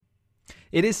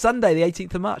It is Sunday, the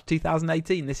 18th of March,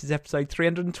 2018. This is episode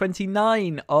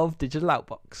 329 of Digital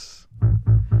Outbox.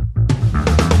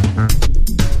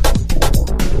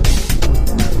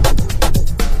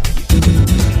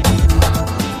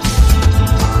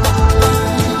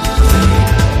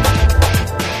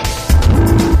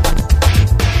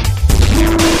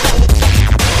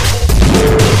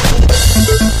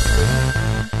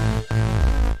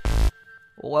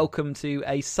 Welcome to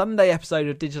a Sunday episode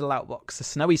of Digital Outbox, a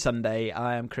snowy Sunday.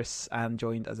 I am Chris and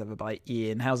joined as ever by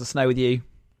Ian. How's the snow with you?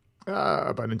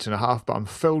 About an inch and a half, but I'm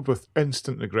filled with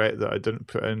instant regret that I didn't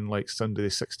put in Sunday the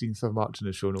 16th of March in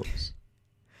the show notes.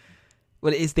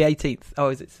 Well, it is the 18th. Oh,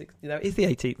 is it 16th? No, it is the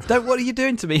 18th. What are you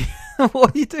doing to me?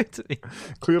 What are you doing to me?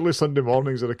 Clearly Sunday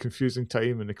mornings are a confusing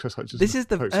time in the Chris Hutchison This is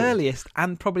the household. earliest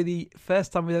and probably the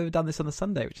first time we've ever done this on a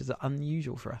Sunday, which is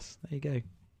unusual for us. There you go.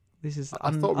 This is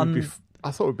I thought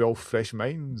we'd be all fresh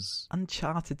minds.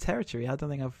 Uncharted territory. I don't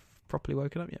think I've properly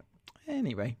woken up yet.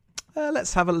 Anyway,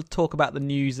 let's have a talk about the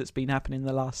news that's been happening in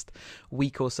the last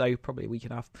week or so, probably a week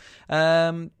and a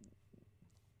half.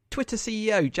 Twitter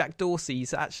CEO Jack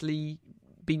Dorsey's actually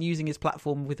been using his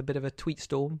platform with a bit of a tweet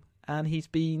storm, and he's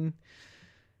been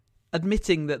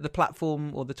admitting that the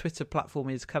platform, or the Twitter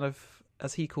platform, is kind of,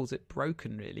 as he calls it,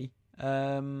 broken, really.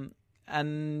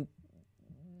 And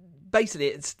basically,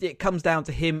 it comes down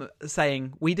to him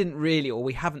saying we didn't really, or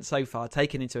we haven't so far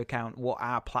taken into account what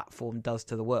our platform does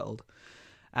to the world.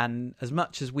 And as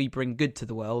much as we bring good to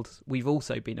the world, we've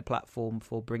also been a platform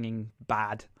for bringing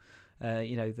bad,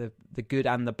 the good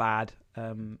and the bad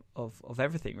of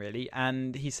everything, really.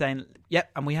 And he's saying,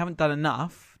 yep, and we haven't done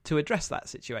enough to address that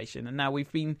situation. And now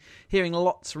we've been hearing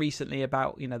lots recently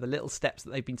about, the little steps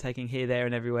that they've been taking here, there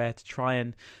and everywhere to try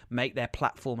and make their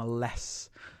platform a less...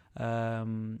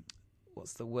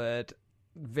 what's the word?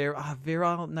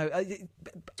 Viral? No,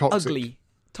 Toxic. Ugly.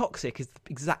 Toxic is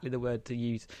exactly the word to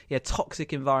use. Yeah,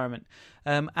 toxic environment.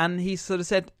 And he sort of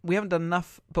said, we haven't done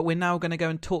enough, but we're now going to go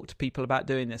and talk to people about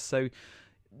doing this. So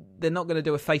they're not going to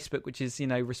do a Facebook, which is,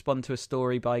 respond to a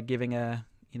story by giving a,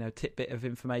 tidbit of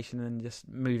information and just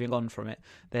moving on from it.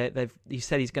 He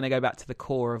said he's going to go back to the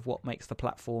core of what makes the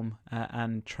platform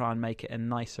and try and make it a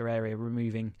nicer area,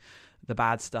 removing the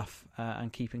bad stuff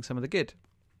and keeping some of the good.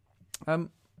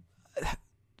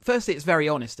 Firstly, it's very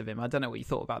honest of him. I don't know what you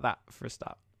thought about that for a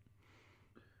start.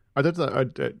 I did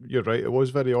that. You're right. It was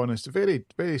very honest. Very,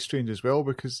 very strange as well,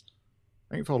 because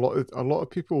I think for a lot of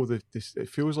people, it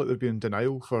feels like they've been in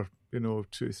denial for 2,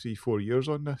 3, 4 years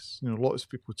on this. Lots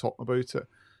of people talk about it,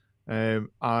 and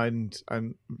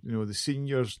the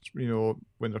seniors,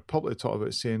 when they're publicly talking about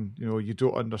it, saying, you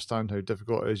don't understand how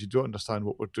difficult it is. You don't understand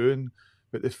what we're doing.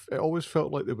 But it always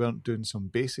felt like they weren't doing some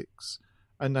basics.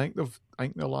 And I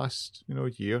think the last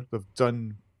year they've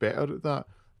done better at that.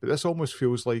 But this almost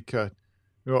feels like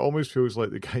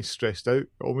the guy's stressed out.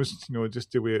 Almost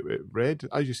just the way it read.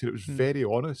 As you said, it was very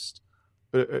honest,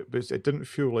 but it didn't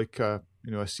feel like a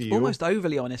CEO. Almost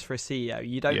overly honest for a CEO.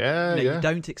 You don't you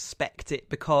don't expect it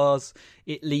because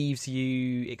it leaves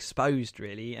you exposed,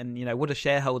 really. And what do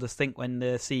shareholders think when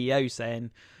the CEO's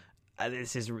saying,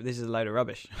 this is a load of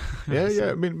rubbish.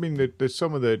 Yeah. I mean, there's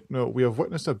some of the. We have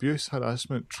witnessed abuse,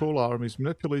 harassment, troll armies,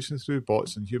 manipulation through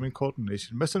bots, and human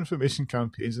coordination, misinformation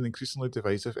campaigns, and increasingly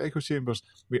divisive echo chambers.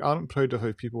 We aren't proud of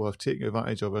how people have taken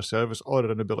advantage of our service or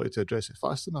our inability to address it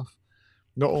fast enough.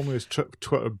 Not only is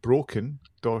Twitter broken,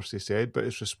 Dorsey said, but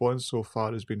its response so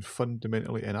far has been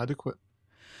fundamentally inadequate.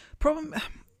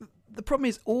 The problem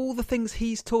is all the things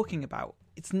he's talking about.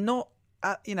 It's not.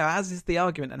 As is the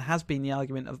argument and has been the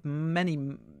argument of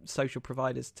many social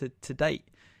providers to date,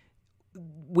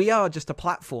 we are just a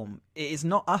platform. It is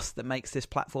not us that makes this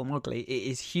platform ugly. It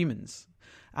is humans.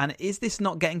 And is this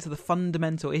not getting to the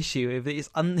fundamental issue of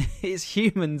it's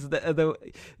humans that are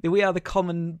we are the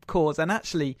common cause? And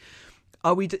actually,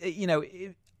 are we?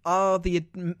 Are the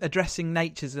addressing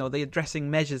natures or the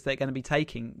addressing measures they're going to be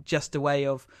taking just a way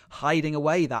of hiding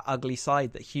away that ugly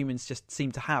side that humans just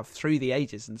seem to have through the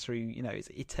ages and through, it's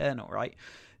eternal, right?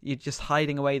 You're just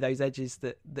hiding away those edges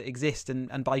that exist,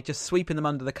 and by just sweeping them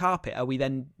under the carpet, are we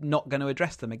then not going to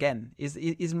address them again?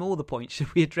 Is more the point?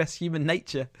 Should we address human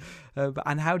nature?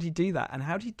 And how do you do that? And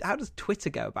how does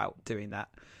Twitter go about doing that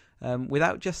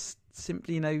without just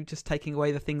simply, just taking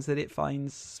away the things that it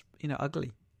finds,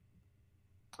 ugly?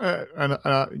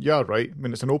 Yeah, right. I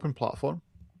mean, it's an open platform,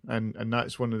 and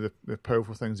that's one of the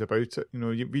powerful things about it.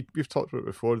 We've talked about it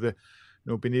before.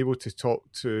 Being able to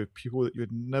talk to people that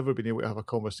you'd never been able to have a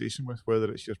conversation with,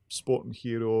 whether it's your sporting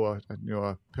hero,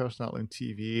 a personality on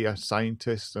TV, a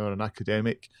scientist, or an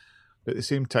academic. But at the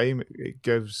same time, it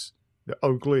gives the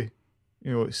ugly,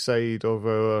 side of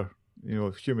our,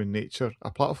 human nature a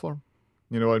platform.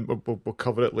 and we'll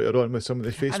cover it later on with some of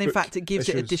the Facebook. And in fact, it gives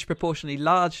it a disproportionately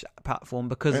large platform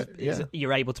because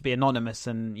you're able to be anonymous,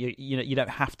 and you don't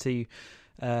have to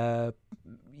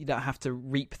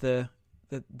reap the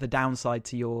downside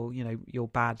to your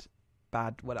bad.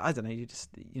 Well, I don't know. You just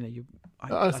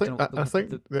I think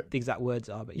the exact words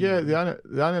are, but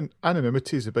the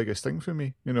anonymity is the biggest thing for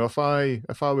me. If I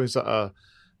was at a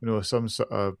some sort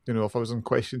of if I was on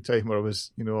Question Time, or I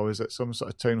was at some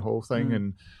sort of town hall thing,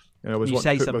 and I was you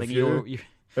say something,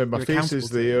 my face is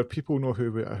there. People know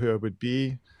who I would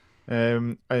be.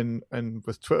 And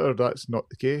with Twitter, that's not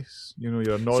the case. You're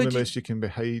anonymous. You can be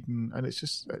hiding, and it's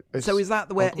just. So is that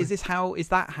the way? Is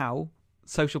that how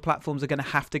social platforms are going to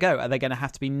have to go? Are they going to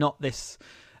have to be not this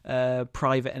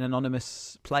private and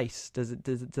anonymous place? Do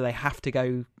they have to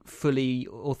go fully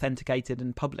authenticated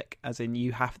and public? As in,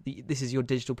 this is your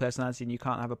digital personality, and you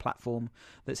can't have a platform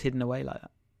that's hidden away like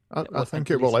that. I think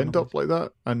it will end up like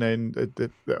that, and then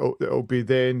it'll be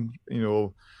then.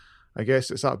 I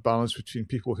guess it's that balance between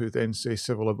people who then say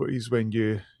civil liberties when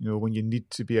you need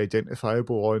to be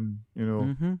identifiable on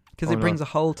because it brings a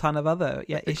whole ton of other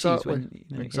issues when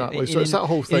exactly. So it's that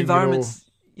whole thing. In environments,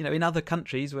 in other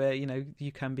countries where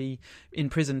you can be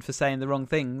imprisoned for saying the wrong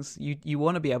things, you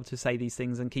want to be able to say these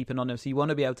things and keep anonymous. You want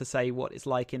to be able to say what it's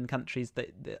like in countries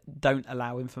that don't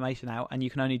allow information out, and you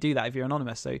can only do that if you're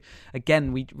anonymous. So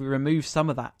again, we remove some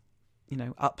of that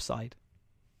upside.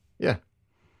 Yeah.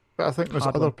 But I think there's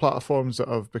other platforms that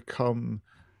have become,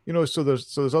 so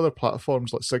there's other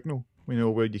platforms like Signal,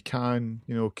 where you can,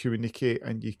 communicate,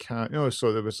 and you can,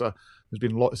 so there's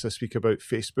been lots this week about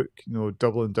Facebook,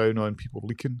 doubling down on people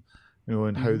leaking,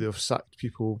 and how they've sacked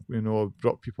people,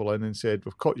 brought people in and said,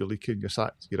 we've caught you leaking, you're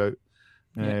sacked, you're out.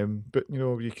 But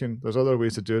there's other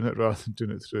ways of doing it rather than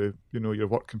doing it through, your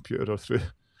work computer or through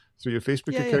your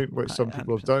Facebook account, which some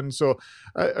people have done. So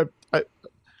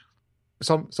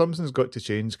something's got to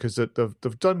change, because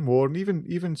they've done more, and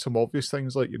even some obvious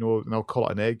things like and I'll call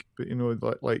it an egg, but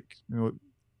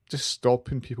just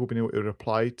stopping people being able to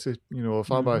reply to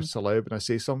if I'm a celeb and I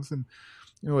say something,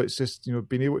 it's just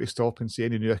being able to stop and see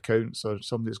any new accounts or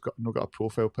somebody that's not got a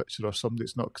profile picture or somebody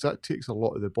that's not, because that takes a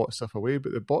lot of the bot stuff away.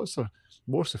 But the bots are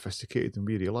more sophisticated than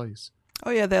we realise. Oh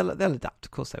yeah, they'll adapt.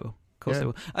 Of course they will. Of course they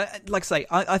will. Like I say,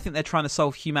 I think they're trying to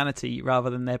solve humanity rather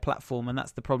than their platform, and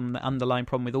that's the problem, the underlying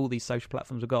problem with all these social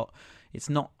platforms we've got. It's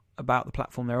not about the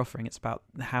platform they're offering, it's about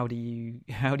how do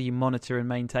you monitor and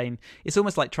maintain. It's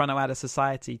almost like trying to add a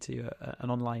society to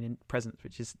an online presence,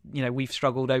 which is, we've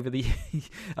struggled over the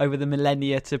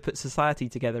millennia to put society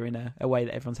together in a way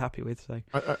that everyone's happy with. So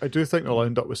I do think they'll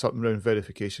end up with something around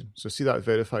verification. So see that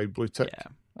verified blue tick?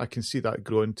 Yeah. I can see that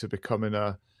growing to becoming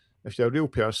if you're a real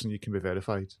person, you can be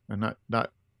verified, and that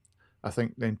I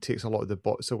think then takes a lot of the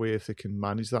bots away if they can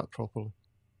manage that properly.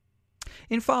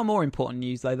 In far more important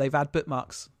news, though, they've added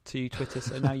bookmarks to Twitter,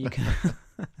 so now you can.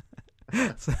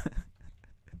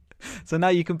 So now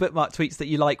you can bookmark tweets that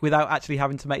you like without actually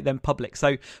having to make them public.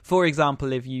 So, for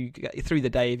example, if you through the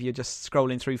day, if you're just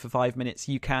scrolling through for 5 minutes,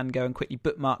 you can go and quickly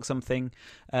bookmark something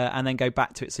and then go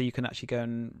back to it, so you can actually go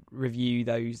and review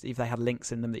those if they had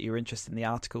links in them that you're interested in the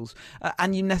articles.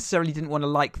 And you necessarily didn't want to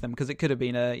like them because it could have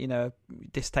been a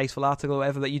distasteful article or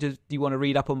whatever that you want to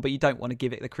read up on, but you don't want to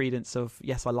give it the credence of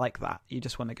yes, I like that. You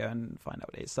just want to go and find out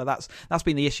what it is. So that's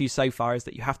been the issue so far, is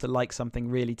that you have to like something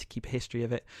really to keep a history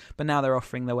of it. But now they're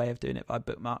offering the way of doing it by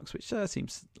bookmarks, which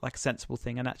seems like a sensible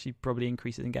thing and actually probably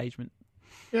increases engagement.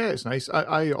 Yeah, it's nice.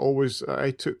 I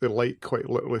took the like quite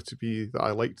literally to be that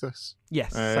I liked this.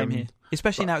 Yes, same here.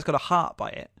 Especially now it's got a heart by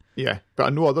it. Yeah, but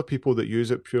I know other people that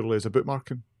use it purely as a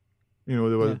bookmarking.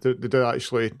 They do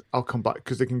actually. I'll come back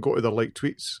because they can go to their like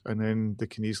tweets and then they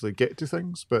can easily get to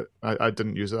things. But I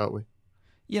didn't use it that way.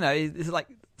 It's like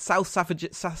South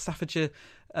Staffordshire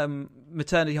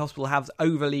maternity hospital has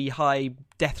overly high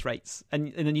death rates,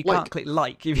 and then you can't click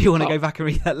like if you want to go back and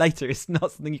read that later. It's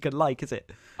not something you can like, is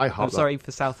it? I'm sorry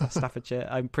for South Staffordshire.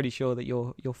 I'm pretty sure that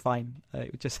you're fine. I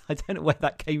don't know where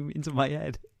that came into my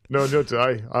head. No, did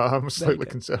I? I'm slightly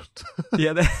concerned.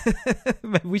 Yeah,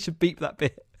 maybe we should beep that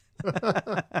bit.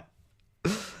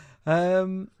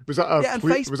 Was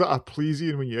that a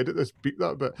pleasing when you edit this? Beep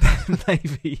that bit.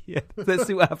 Maybe. Yeah. Let's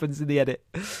see what happens in the edit.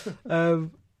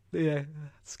 Yeah,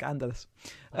 scandalous.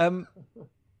 And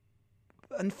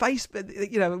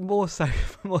Facebook,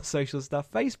 more social stuff.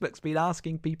 Facebook's been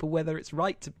asking people whether it's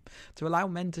right to allow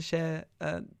men to share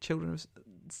children's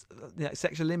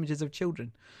sexual images of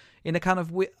children in a kind of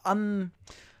I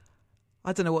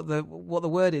don't know what the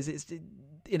word is. It's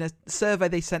in a survey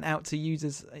they sent out to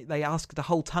users. They asked a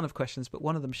whole ton of questions, but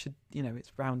one of them should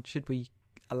we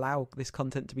allow this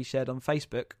content to be shared on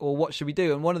Facebook, or what should we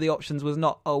do? And one of the options was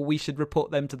not, oh, we should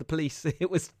report them to the police. It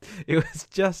was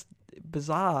just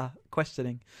bizarre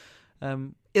questioning.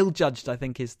 Ill-judged, I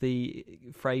think, is the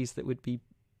phrase that would be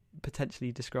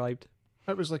potentially described.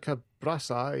 It was like a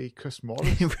brass eye Chris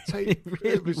Morris type. It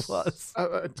really was.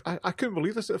 I couldn't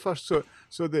believe this at first. So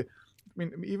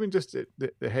even just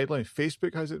the headline,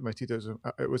 Facebook has admitted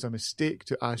it was a mistake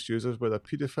to ask users whether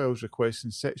paedophiles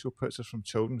requesting sexual pictures from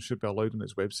children should be allowed on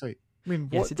its website. I mean,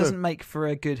 yes, it doesn't make for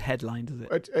a good headline, does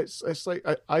it? It's like,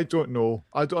 I don't know.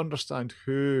 I don't understand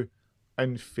who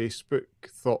in Facebook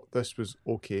thought this was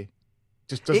okay.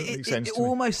 Just doesn't make sense to me.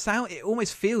 It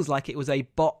almost feels like it was a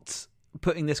bot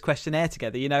putting this questionnaire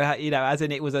together, as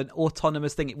in it was an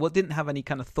autonomous thing. It didn't have any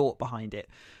kind of thought behind it,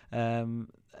 and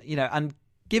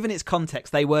given its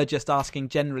context, they were just asking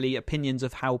generally opinions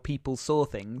of how people saw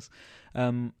things,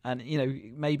 and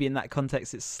maybe in that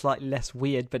context it's slightly less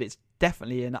weird, but it's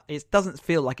definitely it doesn't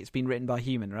feel like it's been written by a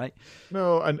human, right?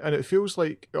 No, and it feels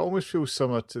like, it almost feels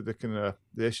similar to the kind of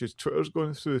the issues Twitter's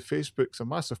going through. Facebook's a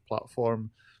massive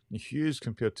platform, huge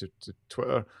compared to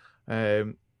Twitter.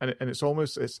 And it's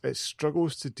almost, it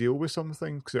struggles to deal with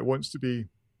something because it wants to be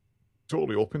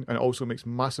totally open, and it also makes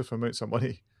massive amounts of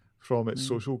money from its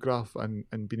social graph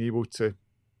and being able to,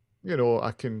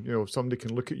 somebody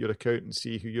can look at your account and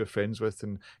see who you're friends with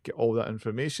and get all that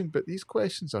information. But these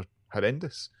questions are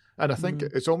horrendous. And I think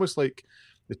it's almost like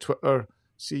the Twitter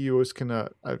CEO's kind of,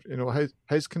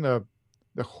 his kind of,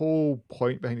 the whole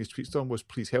point behind his tweet storm was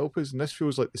please help us. And this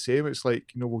feels like the same. It's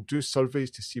like, we'll do surveys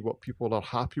to see what people are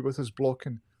happy with us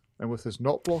blocking and with us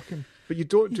not blocking. But you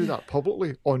don't do that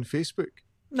publicly on Facebook.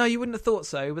 No, you wouldn't have thought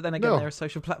so. But then again, they're a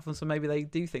social platform, so maybe they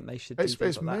do think they should do things like that.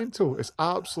 It's mental. It's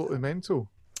absolutely mental.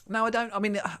 No,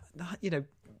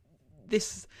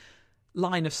 this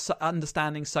line of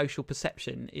understanding social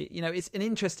perception, it's an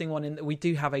interesting one in that we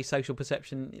do have a social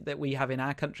perception that we have in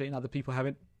our country and other people have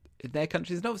in their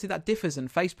countries, and obviously that differs.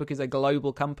 And Facebook is a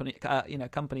global company,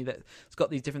 company that's got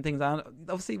these different things. And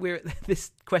obviously,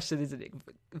 this question is at a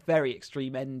very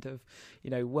extreme end of,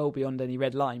 well beyond any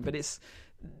red line. But it's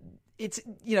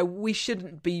we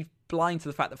shouldn't be blind to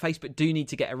the fact that Facebook do need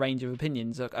to get a range of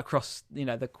opinions across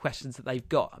the questions that they've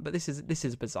got. But this is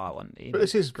a bizarre one.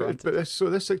 This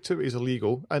activity is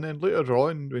illegal, and then later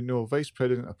on, we know Vice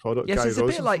President of Product Guy it's a Rosen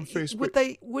bit like from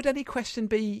Facebook. Would any question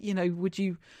be would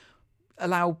you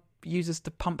allow users to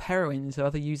pump heroin into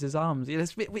other users' arms? I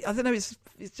don't know. It's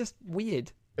just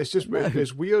weird.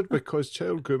 It's weird because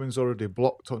child grooming's already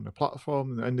blocked on the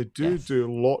platform, and they do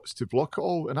lots to block it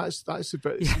all, and that's a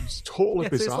bit. It's totally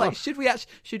bizarre. So it's like,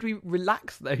 should we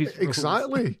relax those rules?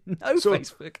 Exactly?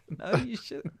 Facebook. No, you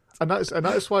shouldn't. And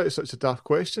that's why it's such a daft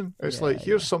question. It's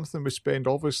here's something we spend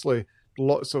obviously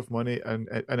lots of money, and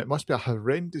it must be a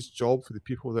horrendous job for the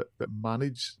people that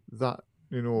manage that.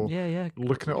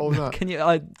 Looking at all that. Can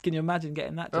you imagine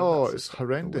getting that job? Oh, it's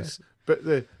horrendous. But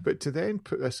to then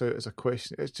put this out as a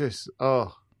question, it's just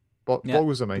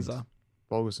boggles the mind. Bizarre.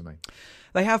 Boggles the mind.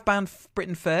 They have banned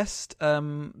Britain First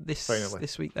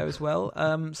this week though as well.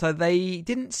 So they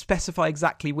didn't specify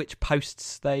exactly which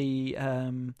posts they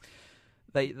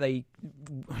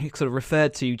sort of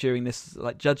referred to during this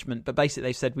judgment, but basically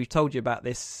they've said, we've told you about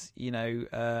this,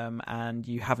 and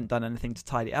you haven't done anything to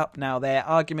tidy it up. Now their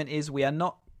argument is, we are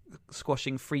not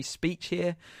squashing free speech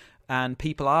here, and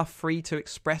people are free to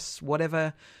express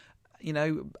whatever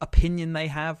opinion they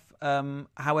have.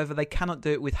 However, they cannot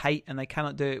do it with hate, and they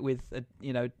cannot do it with a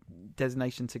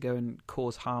designation to go and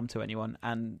cause harm to anyone,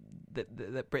 and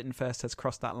that Britain First has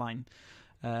crossed that line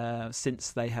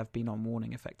since they have been on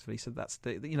warning, effectively. So that's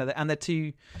and the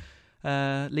two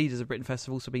leaders of Britain First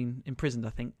have also been imprisoned,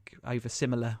 I think, over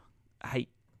similar hate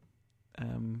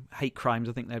crimes,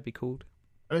 I think they'd be called.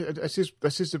 This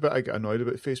is the bit I get annoyed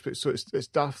about Facebook. So it's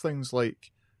daft things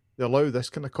like they allow this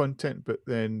kind of content, but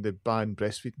then they ban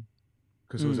breastfeeding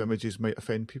because those images might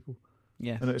offend people.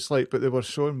 Yeah, and it's like, but they were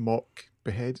showing mock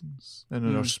beheadings and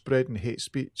they were spreading hate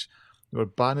speech. They were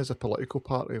banned as a political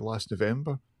party last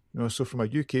November. So from a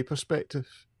UK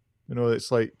perspective,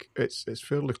 it's like it's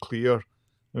fairly clear,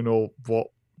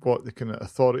 what the kind of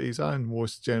authorities and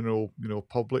most general,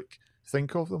 public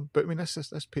think of them. But I mean,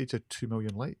 this page had 2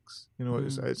 million likes.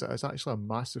 It's actually a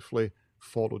massively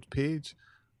followed page,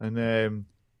 and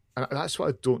that's what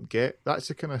I don't get. That's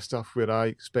the kind of stuff where I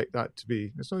expect that to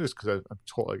be. It's not just because I'm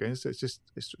totally against it. It's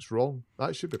just wrong.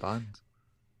 That should be banned.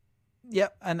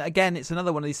 Yep, and again, it's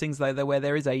another one of these things though where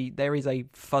there is a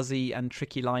fuzzy and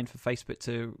tricky line for Facebook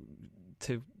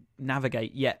to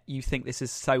navigate. Yet you think this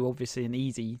is so obviously and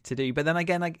easy to do, but then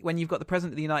again, when you've got the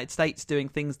President of the United States doing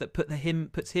things that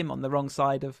puts him on the wrong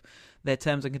side of their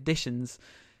terms and conditions,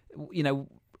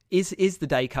 is the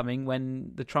day coming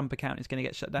when the Trump account is going to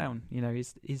get shut down? You know,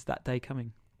 is that day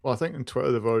coming? Well, I think on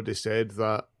Twitter they've already said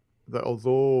that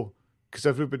although, because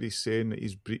everybody's saying that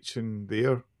he's breaching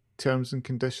their terms and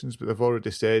conditions, but they've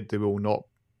already said they will not,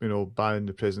 ban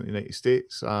the President of the United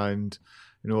States, and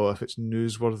if it's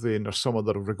newsworthy and there's some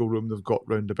other wriggle room they've got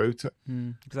round about it.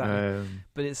 Exactly.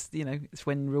 But it's it's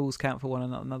when rules count for one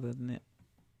another, isn't it?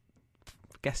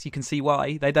 I guess you can see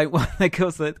why they don't want.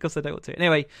 Because they don't want to.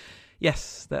 Anyway,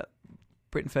 yes, that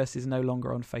Britain First is no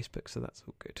longer on Facebook, so that's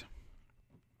all good.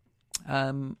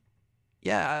 Other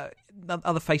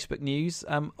Facebook news.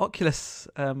 Oculus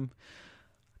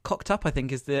cocked up, I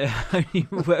think, is the only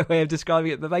way of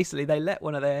describing it. But basically, they let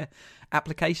one of their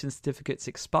application certificates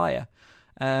expire.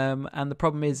 And the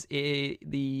problem is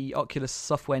the Oculus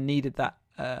software needed that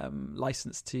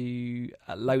license to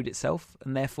load itself.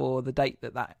 And therefore, the date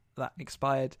that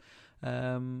expired,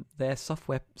 their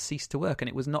software ceased to work. And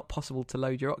it was not possible to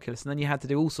load your Oculus. And then you had to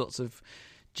do all sorts of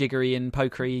jiggery and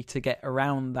pokery to get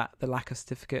around the lack of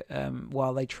certificate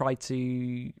while they tried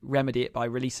to remedy it by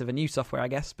release of a new software, I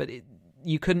guess. But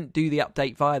you couldn't do the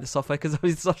update via the software because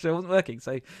the software wasn't working.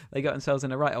 So they got themselves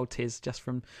in a right old tiz just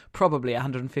from probably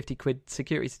 £150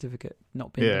 security certificate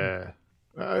not being done.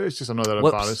 It's just another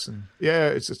embarrassing. Yeah,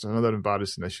 it's just another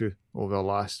embarrassing issue over the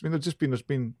last. I mean, it's just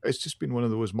been one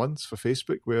of those months for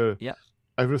Facebook where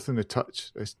everything they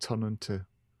touch is turning to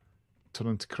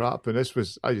crap. And this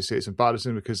was, as you say, it's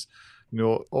embarrassing because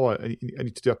I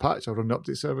need to do a patch. I'll run the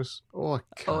update service. Oh, I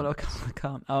can't. Oh no, I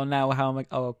can't. Oh, now how am I?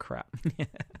 Oh crap.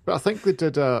 But I think they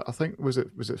did. I think was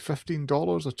it $15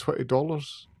 or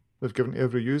 $20 they've given to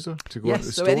every user to go into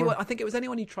the store. I think it was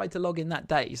anyone who tried to log in that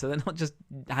day. So they're not just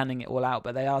handing it all out,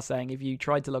 but they are saying if you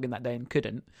tried to log in that day and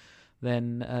couldn't,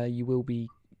 then you will be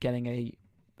getting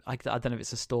I don't know if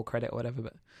it's a store credit or whatever,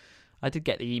 but I did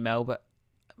get the email, but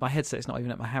my headset's not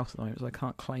even at my house at the moment, so I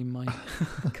can't claim my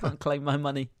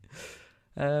money.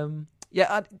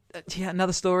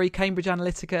 Another story. Cambridge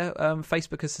Analytica.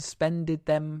 Facebook has suspended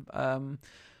them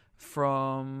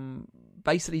from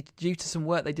basically due to some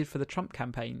work they did for the Trump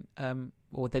campaign.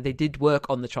 Or they did work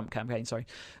on the Trump campaign. Sorry.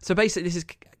 So basically, this is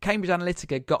Cambridge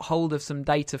Analytica got hold of some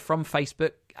data from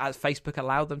Facebook, as Facebook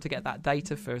allowed them to get that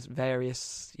data for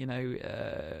various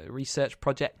research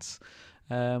projects.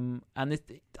 And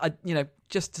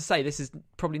just to say, this is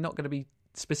probably not going to be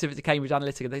specific to Cambridge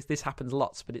Analytica. This happens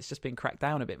lots, but it's just been cracked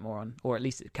down a bit more on, or at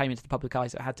least it came into the public eye,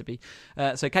 so it had to be.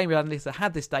 So Cambridge Analytica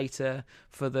had this data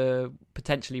for the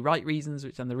potentially right reasons,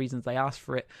 and the reasons they asked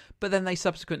for it, but then they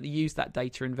subsequently used that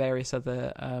data in various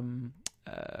other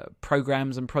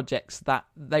programs and projects that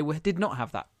they did not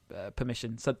have that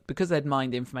permission. So because they'd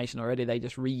mined the information already, they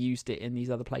just reused it in these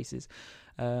other places.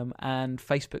 And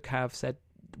Facebook have said,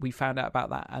 we found out about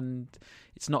that and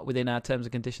it's not within our terms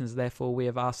and conditions, therefore we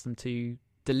have asked them to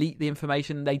delete the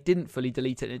information. They didn't fully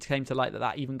delete it, and it came to light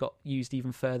that even got used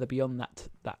even further beyond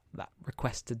that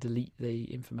request to delete the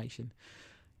information.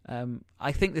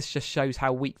 I think this just shows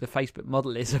how weak the Facebook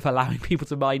model is of allowing people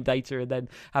to mine data and then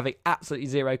having absolutely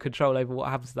zero control over what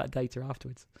happens to that data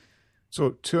afterwards.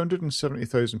 So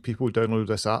 270,000 people downloaded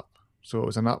this app. So it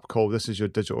was an app called This Is Your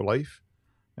Digital Life.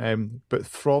 But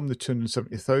from the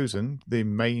 270,000, they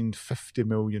mined 50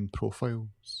 million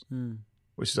profiles,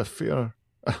 which is a fair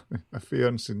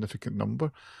and significant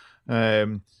number.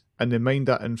 And they mined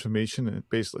that information and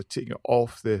basically taking it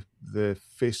off the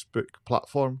Facebook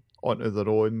platform onto their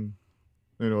own,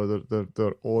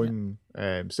 their own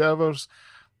servers.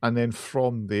 And then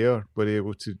from there, we're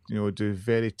able to, do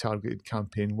very targeted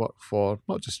campaign work for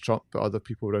not just Trump, but other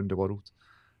people around the world.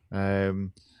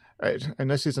 And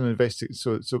this is an investigation.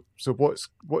 So what's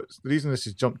the reason this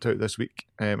has jumped out this week?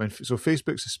 And so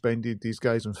Facebook suspended these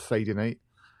guys on Friday night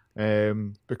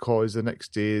because the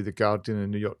next day the Guardian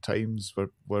and New York Times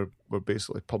were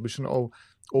basically publishing it all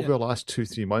over the last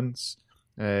 2-3 months.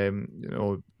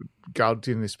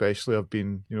 Guardian especially have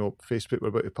been, Facebook were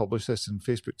about to publish this, and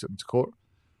Facebook took them to court.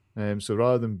 So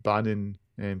rather than banning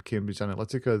Cambridge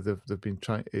Analytica, they've been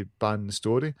trying to ban the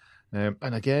story. And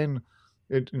again,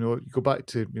 you go back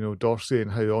to Dorsey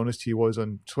and how honest he was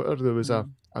on Twitter. There was a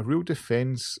real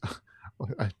defence,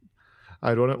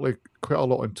 ironically, quite a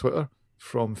lot on Twitter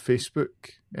from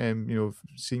Facebook,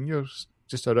 seniors,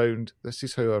 just around, this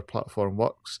is how our platform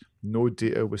works. No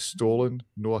data was stolen,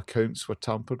 no accounts were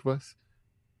tampered with,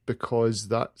 because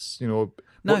that's what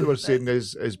they were saying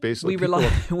is basically we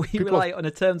rely on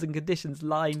a terms and conditions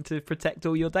line to protect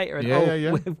all your data,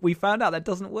 and we found out that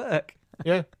doesn't work.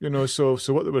 Yeah, so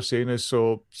what they were saying is,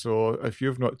 so if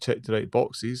you've not ticked the right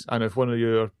boxes, and if one of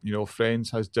your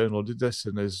friends has downloaded this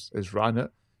and has ran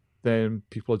it, then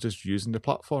people are just using the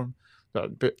platform.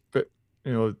 But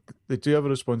they do have a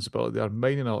responsibility. They are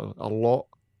mining a lot,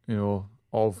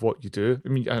 of what you do. I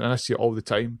mean, and I see it all the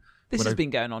time. This has been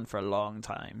going on for a long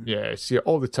time. Yeah, I see it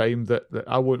all the time that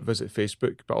I won't visit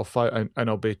Facebook, but I'll find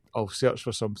and I'll search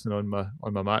for something on my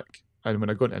Mac, and when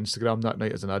I go on Instagram that night,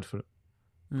 there's an ad for it.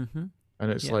 Mm-hmm.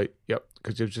 And it's like, yep,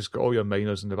 because you've just got all your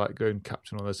miners in the background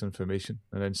capturing all this information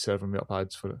and then serving me up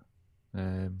ads for it.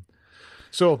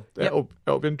 So it'll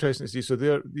be interesting to see. So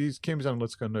these Cambridge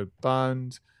Analytica are now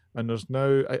banned, and there's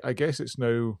now, I guess it's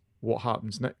now what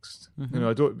happens next.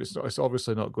 Mm-hmm. It's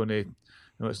obviously not going to,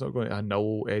 it's not going to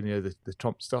annul any of the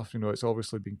Trump stuff. It's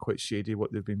obviously been quite shady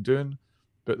what they've been doing,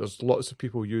 but there's lots of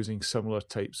people using similar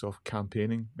types of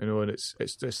campaigning. And it's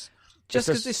this. Just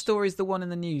because this story is the one in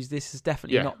the news, this is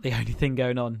definitely not the only thing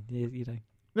going on.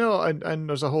 No, and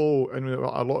there's a whole, and a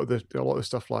lot of the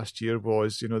stuff last year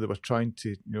was, they were trying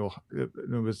to, there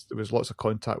was lots of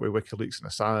contact with WikiLeaks and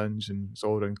Assange, and it's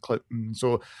all around Clinton.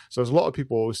 So there's a lot of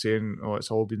people always saying, it's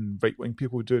all been right wing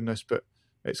people doing this, but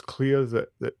it's clear that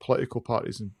political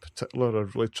parties in particular are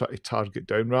really trying to target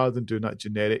down rather than doing that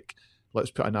generic,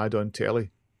 let's put an ad on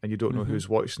telly and you don't know who's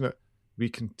watching it. We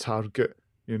can target.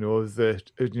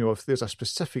 If there's a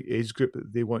specific age group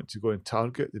that they want to go and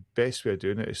target, the best way of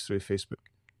doing it is through Facebook.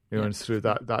 And through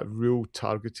that real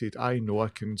targeted, I know I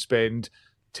can spend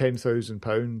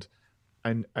 £10,000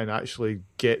 and actually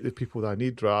get the people that I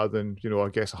need rather than, I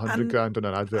guess $100,000 on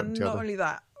an advert. And not only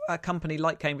that, a company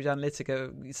like Cambridge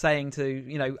Analytica saying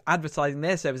to, advertising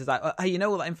their services like, hey,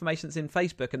 all that information that's in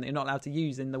Facebook and that you're not allowed to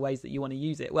use in the ways that you want to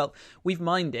use it. Well, we've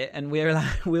mined it and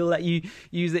we'll let you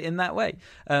use it in that way.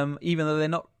 Even though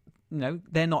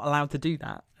they're not allowed to do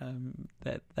that.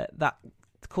 That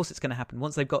of course it's going to happen.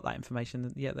 Once they've got that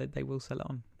information, they will sell it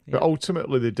on. Yeah. But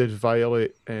ultimately they did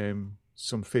violate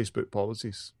some Facebook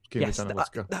policies. Cambridge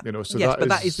Analytica,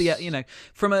 that is the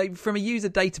from a user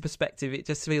data perspective, it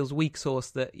just feels weak sauce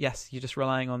that you're just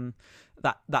relying on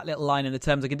that little line in the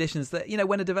terms and conditions that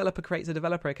when a developer creates a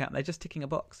developer account, they're just ticking a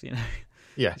box.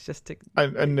 Yeah, it's just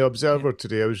and the Observer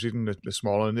today, I was reading this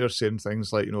morning, and they're saying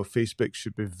things like Facebook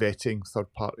should be vetting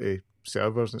third party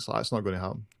servers, and it's like that's not going to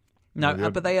happen.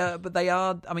 No, but they are.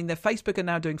 I mean, Facebook are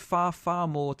now doing far, far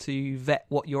more to vet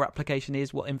what your application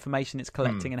is, what information it's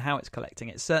collecting, and how it's collecting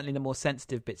it. Certainly, the more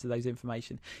sensitive bits of those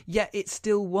information. Yet, it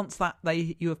still once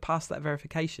you have passed that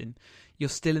verification, you're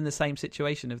still in the same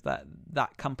situation of that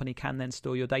company can then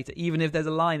store your data, even if there's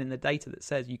a line in the data that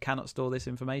says you cannot store this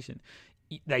information.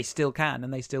 They still can,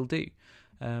 and they still do.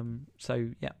 Has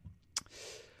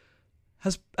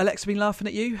Alexa been laughing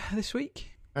at you this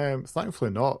week?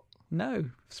 Thankfully not. No,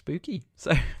 spooky.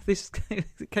 So this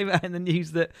came out in the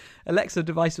news that Alexa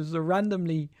devices are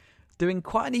randomly doing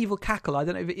quite an evil cackle. I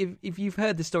don't know if you've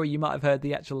heard the story, you might have heard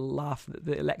the actual laugh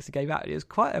that Alexa gave out. It was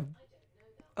quite a...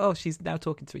 Oh, she's now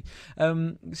talking to me.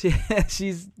 She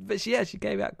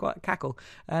gave out quite a cackle.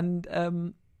 And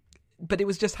but it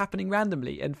was just happening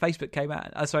randomly. And Facebook came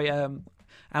out...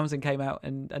 Amazon came out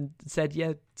and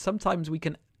said, sometimes we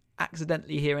can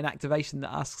accidentally hear an activation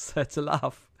that asks her to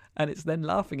laugh. And it's then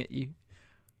laughing at you.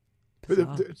 But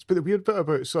the weird bit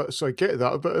about so I get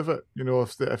that a bit of it. If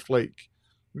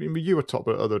you were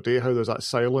talking about the other day how there's that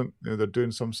silent, they're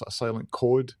doing some sort of silent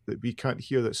code that we can't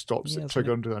hear that stops it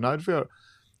triggering to an advert.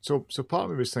 So part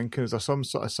of me was thinking, is there some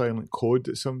sort of silent code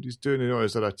that somebody's doing?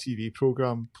 Is there a TV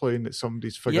program playing that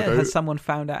somebody's figured out? Has someone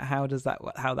found out how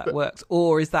that works,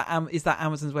 or is that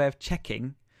Amazon's way of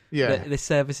checking? That this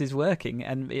service is working,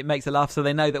 and it makes a laugh, so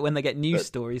they know that when they get news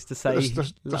stories to say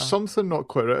there's something not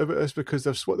quite right about this, because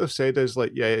what they've said is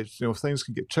things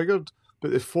can get triggered,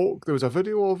 but there was a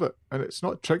video of it and it's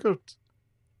not triggered.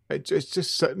 It's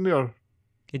just sitting there.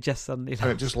 It just suddenly laughs.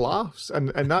 And it just laughs,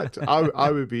 and that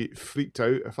I would be freaked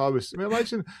out if I was. I mean,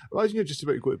 imagine you're just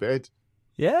about to go to bed.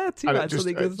 Yeah, too bad.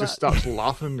 It just starts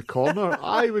laughing in the corner.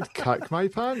 I would cack my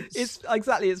pants. It's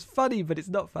funny, but it's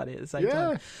not funny at the same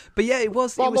time. But it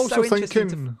was. But it was so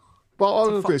interesting.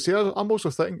 I'm also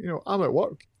thinking, I'm at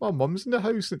work. My mum's in the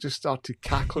house and it just started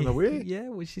cackling away. Yeah,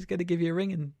 well, she's going to give you a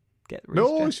ring and get.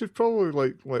 No, I should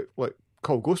probably like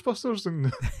call Ghostbusters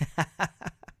and.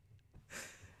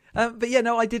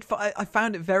 I did. I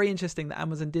found it very interesting that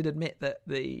Amazon did admit that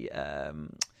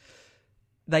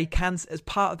they can, as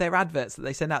part of their adverts that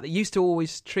they send out, they used to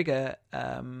always trigger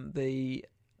the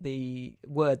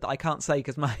word that I can't say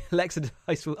because my Alexa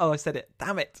device will... Oh, I said it.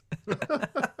 Damn it.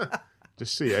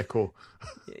 Just see echo.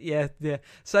 Yeah.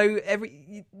 So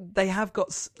they have got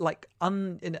subsonic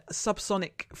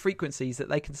frequencies that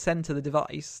they can send to the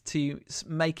device to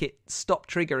make it stop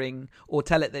triggering or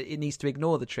tell it that it needs to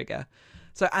ignore the trigger.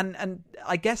 So and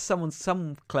I guess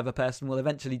some clever person will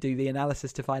eventually do the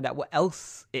analysis to find out what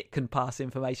else it can pass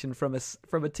information from a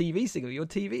TV signal. Your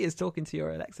TV is talking to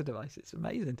your Alexa device. It's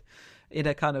amazing, in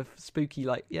a kind of spooky,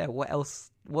 like, yeah, what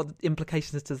else? What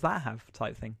implications does that have?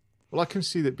 Type thing. Well, I can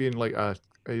see that being like I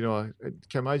can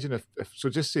imagine if so.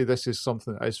 Just say this is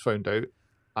something that is found out,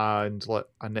 and like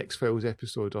an X-Files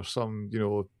episode or some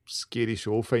scary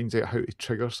show finds out how to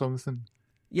trigger something.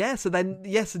 Yeah, so then,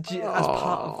 yes, as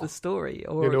part of the story.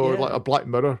 Or, like a Black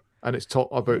Mirror, and it's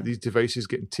talking about these devices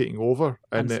getting taken over.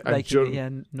 And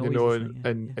during,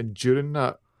 and during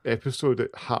that episode,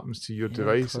 it happens to your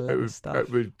device. It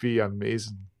would be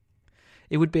amazing.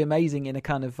 It would be amazing in a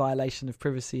kind of violation of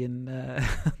privacy and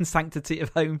sanctity of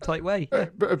home type way. Yeah.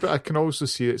 But I can also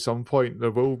see at some point there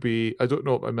will be, I don't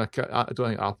know, I don't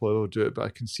think Apple will do it, but I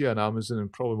can see an Amazon and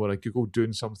probably one of Google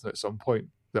doing something at some point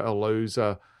that allows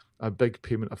a big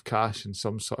payment of cash and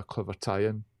some sort of clever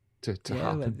tie-in to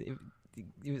happen. If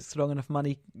it's strong enough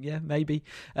money, yeah, maybe.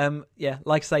 Like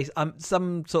I say,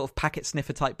 some sort of packet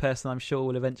sniffer type person, I'm sure,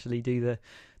 will eventually do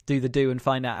and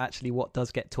find out actually what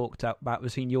does get talked about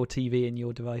between your TV and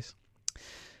your device.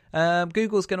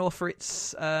 Google's going to offer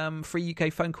its free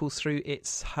UK phone calls through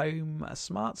its Home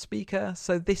smart speaker.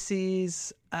 So this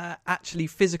is actually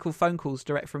physical phone calls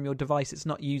direct from your device. It's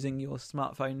not using your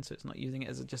smartphone, so it's not using it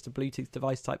as just a Bluetooth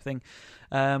device type thing.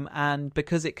 And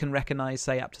because it can recognise,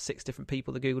 say, up to 6 different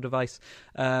people, the Google device,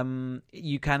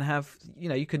 you can have,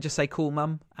 you can just say "call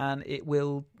mum" and it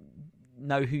will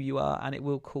know who you are and it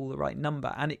will call the right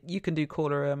number. And you can do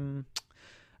caller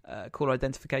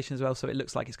identification as well, so it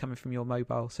looks like it's coming from your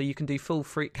mobile. So you can do full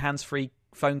hands-free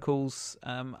phone calls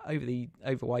over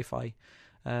Wi-Fi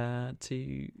on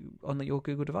your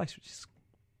Google device, which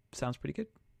sounds pretty good.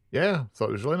 Yeah, I thought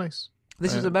it was really nice.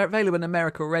 This is available in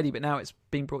America already, but now it's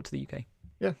being brought to the UK.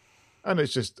 Yeah, and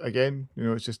it's just, again,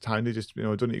 it's just handy. Just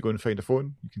don't need to go and find a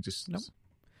phone. You can just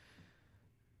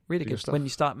really good when you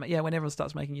start. Yeah, when everyone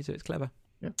starts making use of it, it's clever.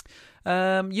 Yeah.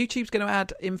 YouTube's going to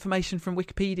add information from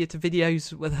Wikipedia to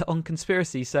videos on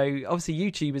conspiracy. So obviously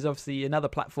YouTube is another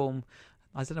platform.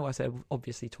 I don't know why I said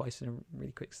obviously twice in a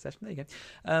really quick session. There you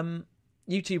go.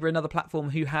 YouTube are another platform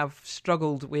who have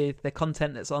struggled with the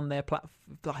content that's on their platform.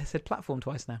 I said platform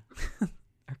twice now.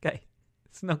 Okay.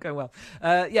 It's not going well.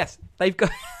 Yes, they've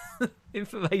got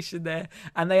information there,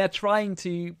 and they are trying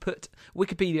to put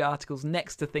Wikipedia articles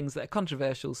next to things that are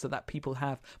controversial so that people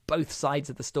have both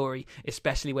sides of the story,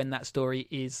 especially when that story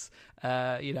is,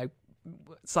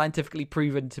 scientifically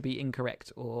proven to be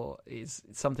incorrect or is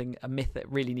a myth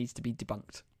that really needs to be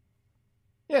debunked.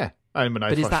 Yeah.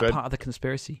 But is that part of the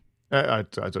conspiracy? I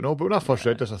don't know, but when I first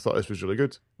read this, I thought this was really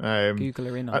good. Google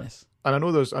are in on this. And I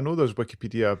know there's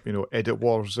Wikipedia, edit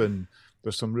wars, and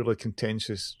there's some really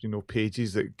contentious,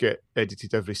 pages that get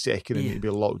edited every second and need to be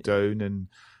locked down. And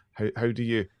how do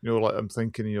you, like I'm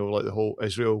thinking, like the whole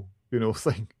Israel,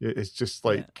 thing. It's just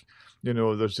like,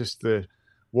 there's just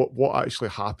what actually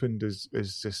happened is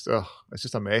just it's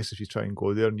just a mess if you try and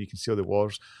go there and you can see all the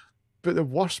wars. But the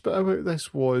worst bit about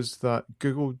this was that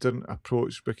Google didn't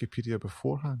approach Wikipedia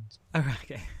beforehand. Oh,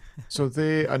 okay. So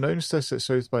they announced this at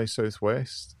South by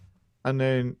Southwest, and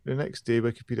then the next day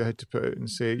Wikipedia had to put out and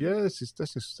say, "Yeah, this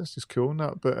is cool and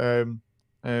that," but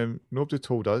nobody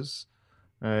told us.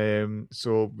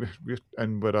 So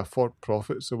we're a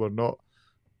for-profit, so we're not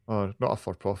a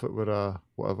for-profit. We're a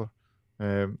whatever.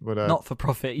 We're a not for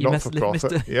profit. You missed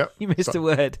a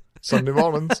word. Sunday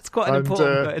mornings. That's quite an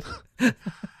important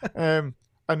word.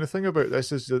 And the thing about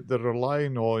this is that they're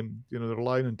relying on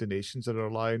donations. They're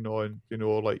relying on,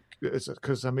 because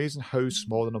it's amazing how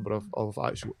small the number of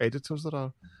actual editors there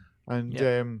are. And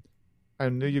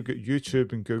and now you've got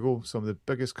YouTube and Google, some of the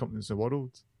biggest companies in the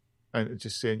world, and it's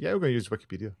just saying, yeah, we're going to use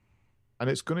Wikipedia, and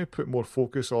it's going to put more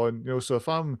focus on, so if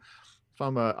I'm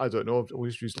I don't know, I've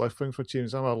always used left wing for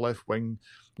change. I'm a left wing,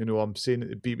 I'm saying that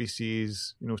the BBC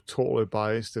is, totally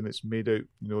biased and it's made out,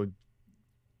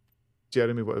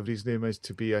 Jeremy, whatever his name is,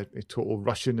 to be a total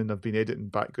Russian, and I've been editing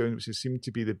background, which has seemed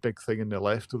to be the big thing in the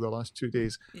left over the last 2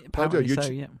 days. If I do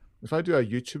a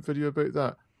YouTube video about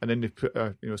that, and then they put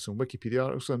some Wikipedia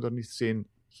articles underneath saying,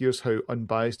 here's how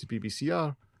unbiased the BBC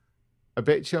are, I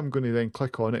bet you I'm going to then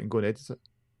click on it and go and edit it.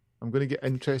 I'm going to get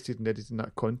interested in editing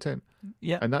that content.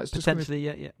 Yeah, and that's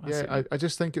potentially, just I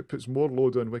just think it puts more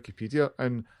load on Wikipedia,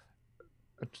 and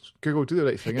Google do the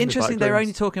right thing. Interesting, in the they're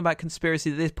only talking about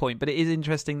conspiracy at this point, but it is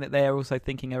interesting that they're also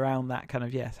thinking around that kind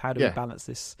of, how do we balance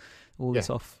this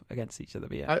off against each other?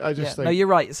 But I just think... No, you're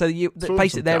right. So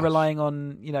basically they're cash. relying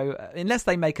on, unless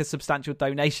they make a substantial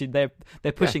donation,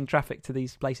 they're pushing traffic to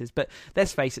these places. But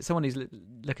let's face it, someone who's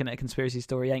looking at a conspiracy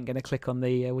story ain't going to click on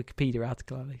the Wikipedia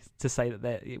article to say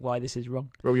that why this is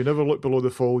wrong. Well, you never look below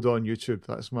the fold on YouTube.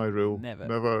 That's my rule.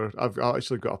 Never. I've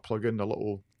actually got a plug-in, a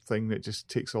little thing that just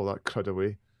takes all that crud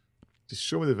away. Just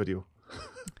show me the video.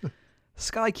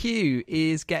 Sky Q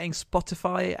is getting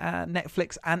Spotify,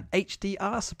 Netflix, and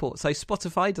HDR support. So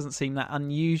Spotify doesn't seem that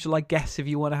unusual, I guess, if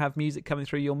you want to have music coming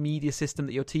through your media system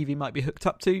that your TV might be hooked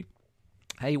up to.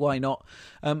 Hey, why not?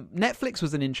 Netflix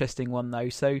was an interesting one, though.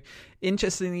 So,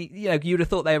 interestingly, you'd have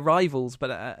thought they're rivals,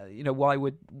 but why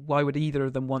would either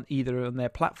of them want either on their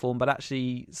platform? But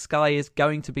actually, Sky is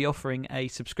going to be offering a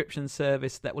subscription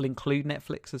service that will include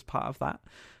Netflix as part of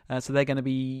that. So they're going to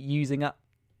be using up,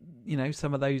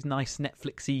 some of those nice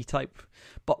Netflixy type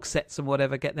box sets and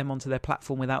whatever, get them onto their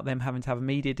platform without them having to have a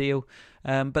media deal.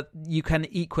 But you can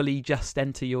equally just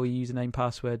enter your username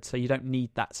password, so you don't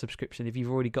need that subscription. If you've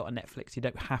already got a Netflix, you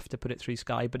don't have to put it through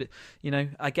Sky. But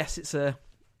I guess it's a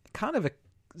kind of a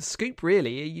scoop,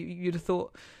 really. You'd have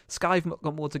thought Sky've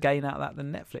got more to gain out of that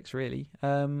than Netflix, really.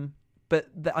 But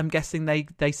I'm guessing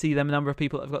they see them a number of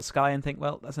people that have got Sky and think,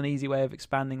 well, that's an easy way of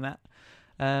expanding that.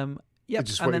 Yep. I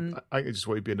just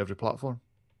want to be on every platform.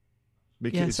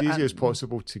 Make it as easy as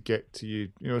possible to get to you.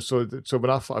 So when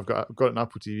I've got an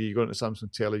Apple TV, got an Samsung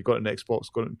Telly, got an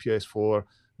Xbox, got an PS4.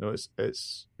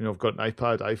 It's I've got an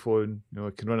iPad, iPhone. I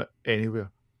can run it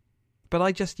anywhere. But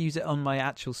I just use it on my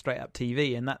actual straight-up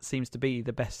TV, and that seems to be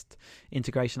the best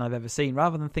integration I've ever seen,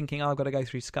 rather than thinking, I've got to go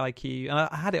through Sky Q. And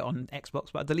I had it on Xbox,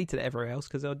 but I deleted it everywhere else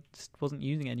because I just wasn't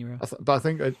using it anywhere else. But I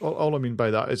think all I mean by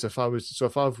that is if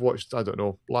I've watched, I don't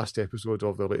know, last episode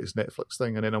of the latest Netflix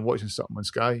thing, and then I'm watching something on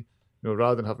Sky,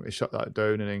 rather than having to shut that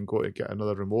down and then go to get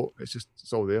another remote, it's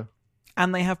all there.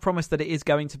 And they have promised that it is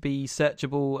going to be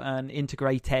searchable and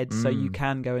integrated, so you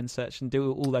can go and search and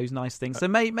do all those nice things. So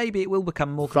maybe it will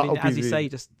become more convenient, as you say,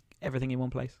 just everything in one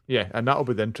place. Yeah, and that'll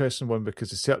be the interesting one, because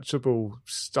the searchable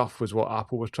stuff was what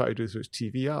Apple was trying to do through its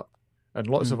TV app, and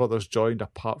lots of others joined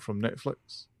apart from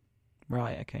Netflix.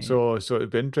 Right, okay. So it'd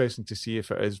be interesting to see if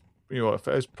it is, if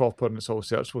it is proper and it's all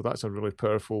searchable. That's a really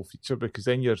powerful feature, because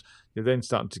then you're then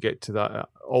starting to get to that.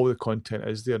 All the content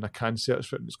is there, and I can search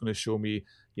for it, and it's going to show me,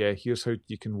 here's how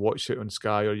you can watch it on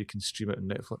Sky, or you can stream it on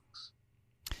Netflix.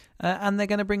 And they're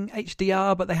going to bring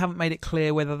HDR, but they haven't made it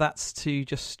clear whether that's to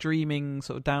just streaming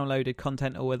sort of downloaded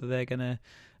content, or whether they're going to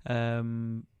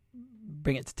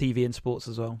bring it to TV and sports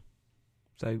as well.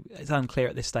 So it's unclear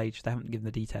at this stage. They haven't given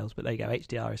the details, but there you go.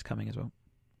 HDR is coming as well.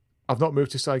 I've not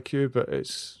moved to Sky Q, but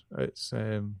it's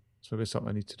maybe something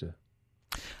I need to do.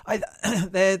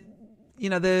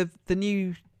 The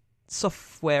new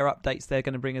software updates they're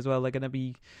going to bring as well. They're going to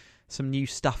be some new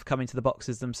stuff coming to the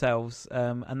boxes themselves,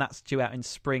 and that's due out in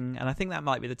spring. And I think that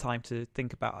might be the time to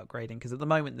think about upgrading, because at the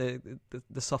moment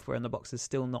the software in the box is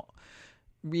still not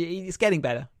really. It's getting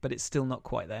better, but it's still not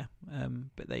quite there.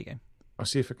 But there you go. I'll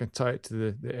see if I can tie it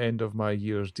to the end of my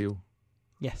year's deal.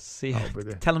 Yes, see.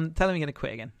 Tell him you're going to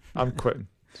quit again. I'm quitting.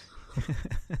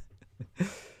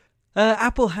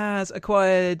 Apple has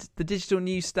acquired the digital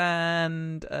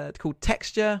newsstand called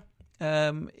Texture.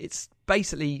 It's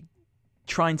basically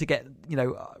trying to get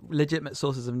legitimate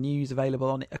sources of news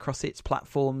available across its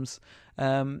platforms.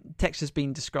 Texture's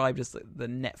been described as the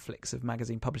Netflix of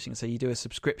magazine publishing. So you do a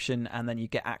subscription and then you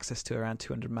get access to around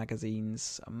 200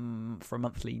 magazines for a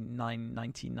monthly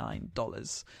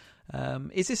 $9.99.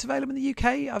 Is this available in the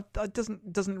UK? It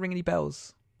doesn't ring any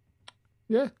bells.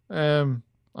 Yeah, I'm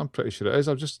pretty sure it is.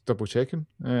 I'm just double checking.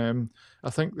 I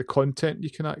think the content you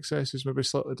can access is maybe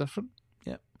slightly different.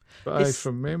 Yeah, but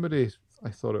from memory, I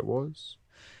thought it was.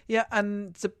 Yeah,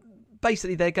 and so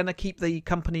basically they're going to keep the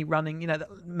company running.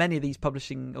 Many of these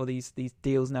publishing or these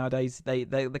deals nowadays,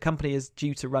 the company is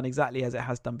due to run exactly as it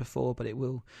has done before, but it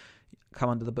will come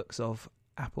under the books of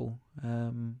Apple.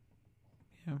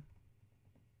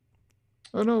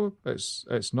 Oh no,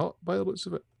 it's not by the looks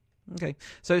of it. Okay,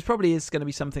 so it probably is going to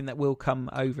be something that will come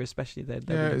over, especially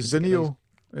Zinio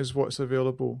is what's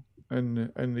available in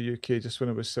the UK. Just when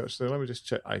I was searching, let me just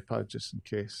check iPad just in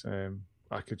case.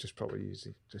 I could just probably use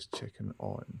it, just checking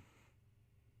on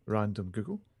random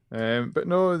Google. But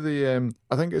no,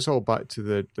 I think it's all back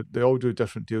to they all do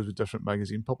different deals with different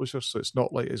magazine publishers, so it's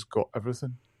not like it's got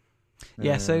everything.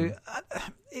 Yeah, so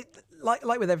like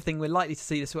with everything, we're likely to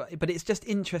see this, but it's just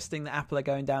interesting that Apple are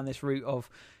going down this route of,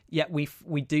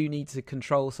 we do need to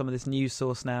control some of this news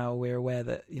source now. We're aware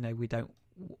that we don't,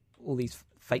 all these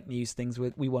fake news things.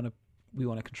 We want to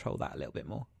control that a little bit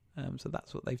more. So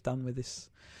that's what they've done with this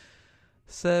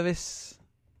service.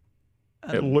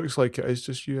 It looks like it is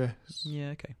just US.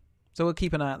 Yeah, okay. So we'll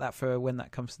keep an eye out that for when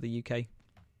that comes to the UK.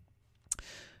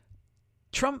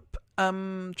 Trump's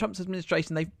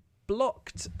administration, they've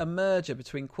blocked a merger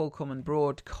between Qualcomm and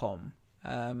Broadcom,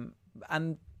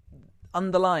 and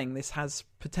underlying this has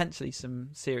potentially some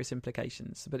serious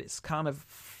implications, but it's kind of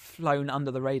flown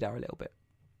under the radar a little bit.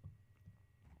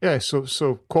 Yeah, so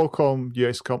Qualcomm,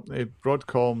 US company,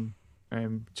 Broadcom,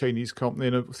 Chinese company,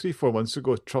 and 3-4 months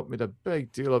ago, Trump made a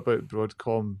big deal about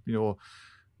Broadcom,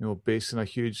 basing a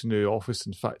huge new office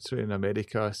and factory in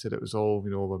America. Said it was all,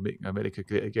 we're making America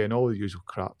great again, all the usual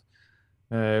crap.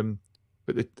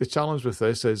 But the challenge with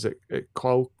this is that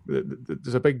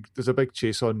there's a big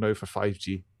chase on now for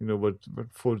 5G. Where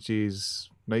 4G is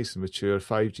nice and mature,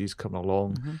 5G is coming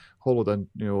along. Mm-hmm. Whole lot of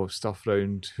stuff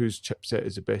around whose chipset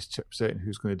is the best chipset and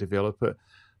who's going to develop it.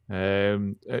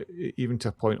 Even to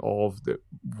a point of that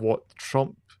what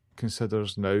Trump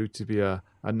considers now to be a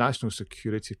national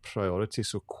security priority.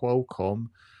 So Qualcomm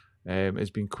has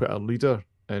been quite a leader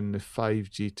in the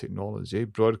 5G technology.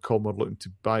 Broadcom were looking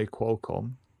to buy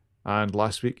Qualcomm, and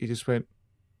last week he just went,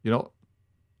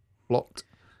 blocked.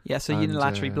 Yeah, so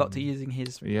unilaterally blocked it using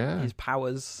his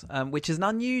powers, which is an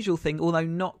unusual thing, although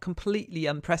not completely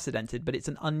unprecedented, but it's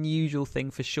an unusual thing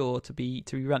for sure to be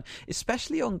run,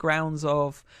 especially on grounds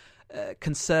of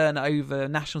concern over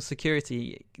national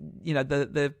security.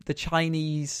 The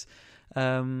Chinese,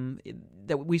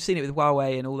 we've seen it with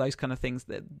Huawei and all those kind of things,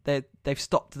 that they've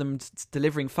stopped them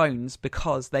delivering phones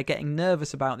because they're getting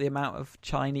nervous about the amount of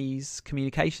Chinese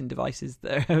communication devices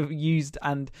that are used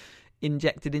and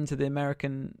injected into the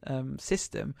American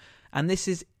system. And this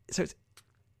is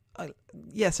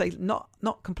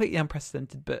not completely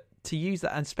unprecedented, but to use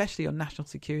that, and especially on national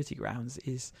security grounds,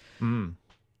 is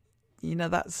it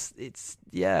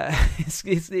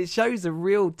shows the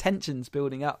real tensions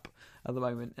building up at the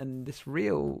moment, and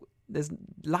there's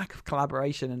lack of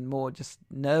collaboration and more just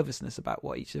nervousness about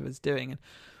what each of us is doing,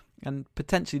 and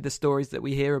potentially the stories that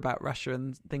we hear about Russia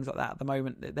and things like that at the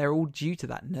moment, they're all due to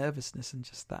that nervousness and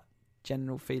just that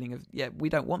general feeling of we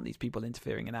don't want these people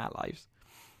interfering in our lives.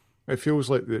 It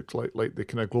feels like the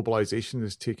kind of globalization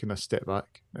is taking a step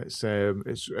back. It's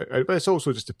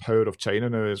also just the power of China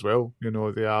now as well.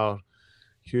 They are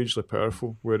hugely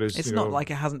powerful. Whereas it's not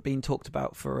like it hasn't been talked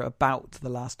about for about the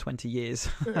last 20 years.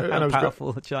 How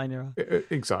powerful China are.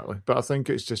 Exactly, but I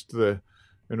think it's just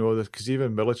because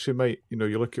even military might. You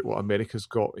look at what America's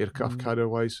got aircraft carrier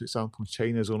wise, for example.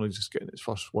 China's only just getting its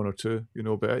first one or two.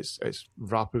 But it's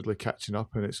rapidly catching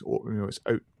up, and it's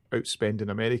outspending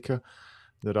America.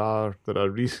 There are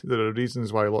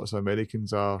reasons why lots of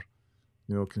Americans are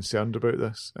concerned about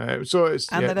this. They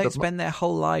don't spend their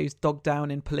whole lives dogged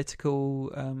down in political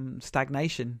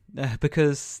stagnation,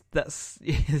 because that's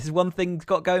one thing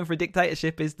got going for a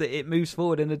dictatorship, is that it moves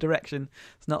forward in a direction.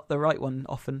 It's not the right one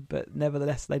often, but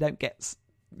nevertheless they don't get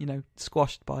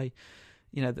squashed by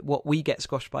what we get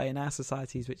squashed by in our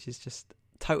societies, which is just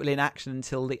totally inaction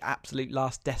until the absolute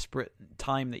last desperate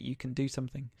time that you can do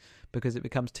something, because it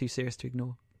becomes too serious to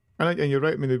ignore. And you're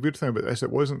right. I mean, the weird thing about this,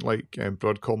 it wasn't like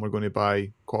Broadcom were going to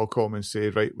buy Qualcomm and say,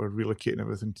 right, we're relocating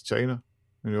everything to China.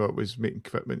 It was making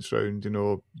commitments around,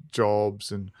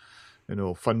 jobs and,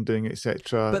 funding,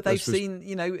 etc. But they've seen,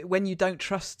 when you don't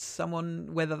trust someone,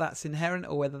 whether that's inherent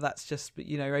or whether that's just,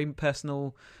 your own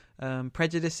personal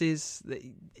prejudices, that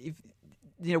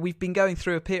we've been going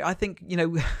through a period. I think,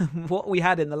 what we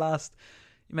had in the last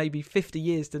maybe 50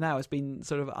 years to now has been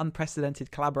sort of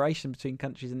unprecedented collaboration between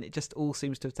countries, and it just all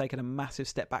seems to have taken a massive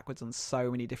step backwards on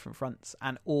so many different fronts,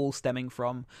 and all stemming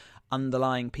from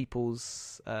underlying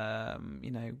people's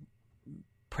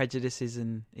prejudices.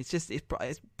 And it's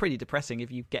pretty depressing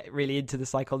if you get really into the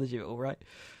psychology of it all, right?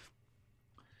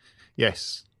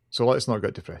 Yes. So let's not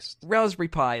get depressed. Raspberry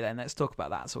Pi, then. Let's talk about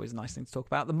that. It's always a nice thing to talk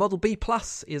about. The Model B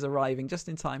Plus is arriving just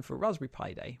in time for Raspberry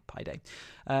Pi Day.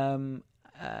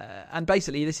 And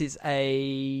basically, this is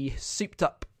a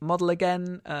souped-up model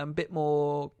again, a bit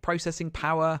more processing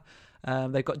power.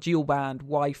 They've got dual-band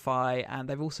Wi-Fi, and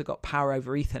they've also got power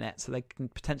over Ethernet, so they can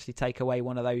potentially take away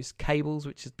one of those cables,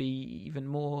 which would be even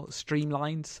more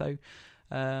streamlined. So,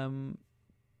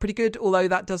 pretty good. Although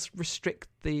that does restrict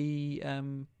the,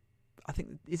 I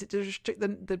think, is it to restrict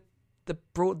the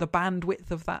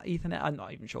bandwidth of that Ethernet? I'm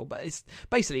not even sure, but it's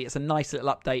a nice little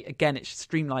update. Again, it's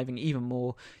streamlining even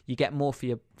more. You get more for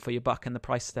your buck, and the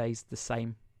price stays the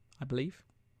same, I believe.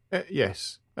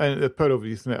 Yes, and the power over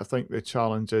Ethernet, I think the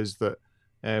challenge is that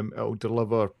it'll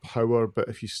deliver power, but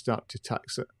if you start to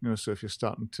tax it, so if you're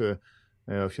starting to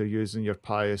if you're using your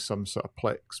Pi as some sort of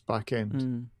Plex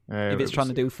backend. If it's trying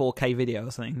to do 4K video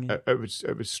or something, it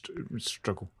would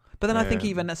struggle. But then I think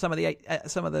even some of the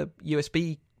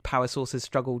USB power sources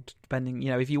struggled, depending.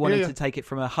 If you wanted to take it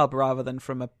from a hub rather than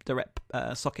from a direct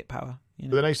socket power. But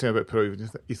the nice thing about Pro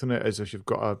Ethernet is if you've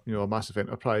got a massive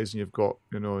enterprise and you've got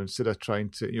instead of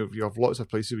trying to you have lots of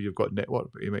places where you've got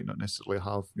network, but you might not necessarily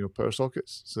have power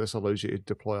sockets. So this allows you to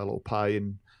deploy a little Pi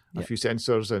and a few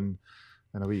sensors and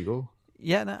away you go.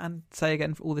 Yeah, and say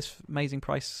again, for all this amazing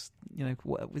price,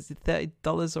 what was it,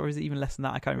 $30 or is it even less than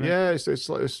that? I can't remember. Yeah, it's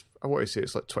like I want to say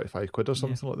it's like £25 or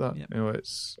something like that. Yeah.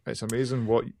 It's amazing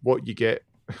what you get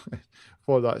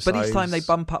for that size. But each time they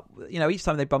bump up,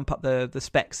 the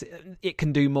specs, it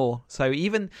can do more. So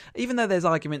even though there's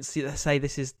arguments that say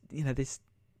this is,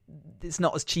 it's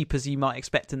not as cheap as you might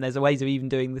expect, and there's ways of even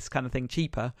doing this kind of thing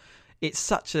cheaper, it's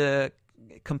such a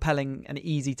compelling and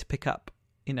easy to pick up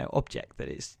object that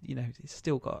it's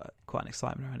still got quite an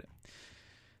excitement around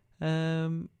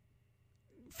it.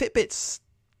 Fitbit's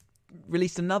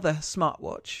released another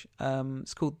smartwatch.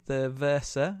 It's called the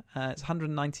Versa. It's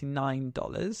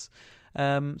 $199.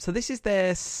 So this is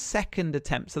their second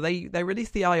attempt. So they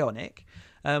released the Ionic,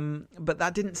 but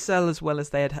that didn't sell as well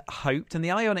as they had hoped. And the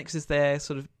Ionix is their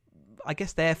sort of, I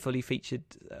guess, their fully featured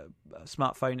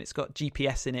smartphone. It's got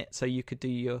GPS in it, so you could do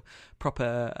your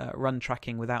proper run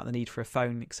tracking without the need for a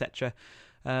phone, etc.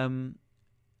 And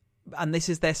this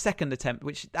is their second attempt,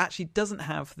 which actually doesn't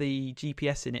have the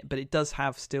GPS in it, but it does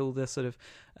have still the sort of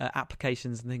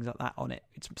applications and things like that on it.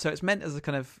 So it's meant as a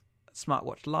kind of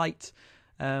smartwatch Lite,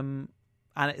 and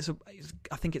I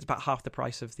think it's about half the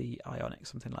price of the Ionic,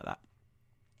 something like that.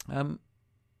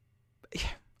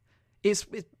 It's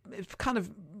kind of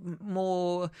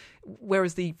more,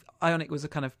 whereas the Ionic was a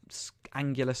kind of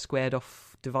angular squared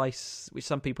off device, which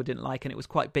some people didn't like, and it was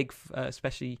quite big,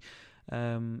 especially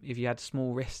if you had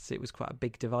small wrists. It was quite a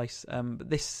big device. But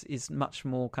this is much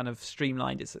more kind of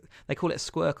streamlined. They call it a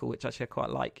squircle, which actually I quite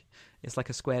like. It's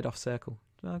like a squared off circle.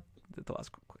 I thought that was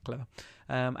quite clever.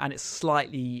 And it's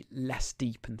slightly less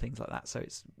deep and things like that, so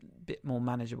it's a bit more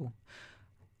manageable.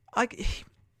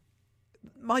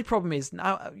 My problem is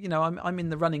now, I'm in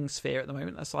the running sphere at the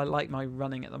moment, so I like my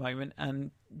running at the moment,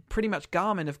 and pretty much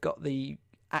Garmin have got the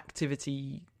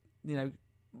activity,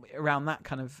 around that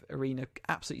kind of arena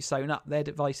absolutely sewn up. Their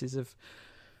devices have,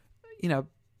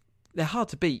 they're hard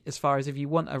to beat as far as if you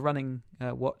want a running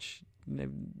watch,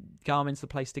 Garmin's the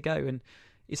place to go. And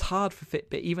it's hard for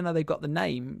Fitbit, even though they've got the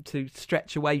name, to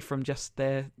stretch away from just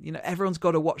their, everyone's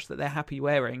got a watch that they're happy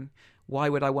wearing. Why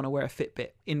would I want to wear a Fitbit?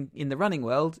 In the running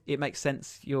world, it makes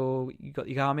sense. You got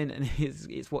your Garmin, and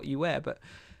it's what you wear. But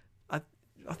I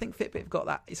think Fitbit have got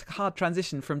that. It's a hard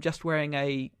transition from just wearing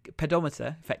a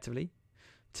pedometer, effectively,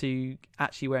 to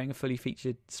actually wearing a fully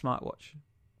featured smartwatch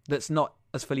that's not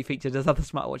as fully featured as other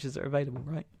smartwatches that are available,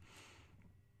 right?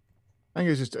 I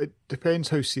think it depends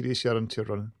how serious you're into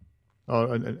running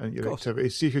and your activity.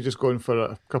 See if you're just going for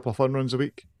a couple of fun runs a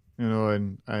week,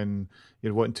 and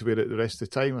you're wanting to wear it the rest of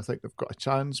the time, I think they've got a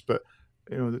chance. But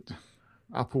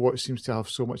Apple Watch seems to have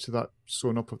so much of that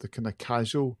sewn up of the kind of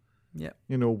casual,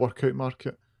 workout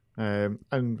market.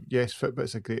 And yes,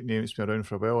 Fitbit's a great name. It's been around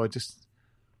for a while.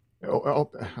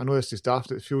 I know this is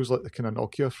daft. It feels like the kind of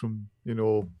Nokia from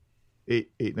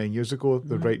 8-9 years ago.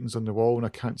 The writings on the wall, and I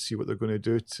can't see what they're going to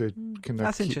do to kind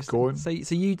of keep going. So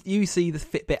you see the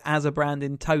Fitbit as a brand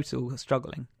in total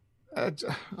struggling? I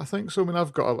think so. I mean, I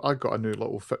got a new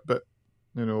little Fitbit,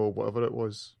 whatever it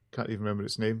was. Can't even remember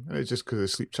its name. And it's just because the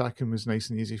sleep tracking was nice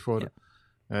and easy for it.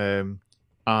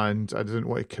 And I didn't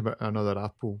want to commit another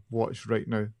Apple Watch right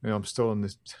now. I'm still on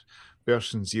this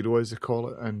version 0, as they call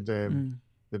it, and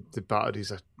the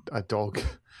battery's a dog.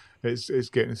 It's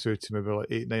getting through to maybe like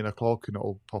 8-9 o'clock, and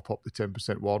it'll pop up the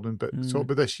 10% warning. But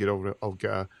this year I'll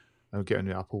get a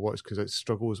new Apple Watch because it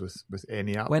struggles with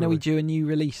any app. When are we due a new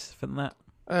release for that?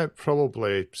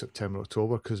 Probably September,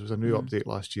 October, because there was a new update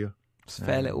last year. It's a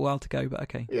fair little while to go, but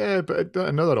okay. Yeah, but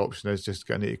another option is just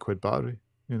get an £80 battery.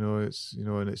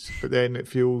 But then it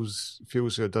feels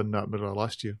I've done that middle of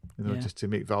last year. Just to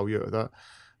make value out of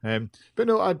that. But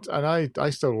no, I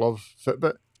still love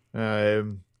Fitbit.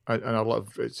 And I love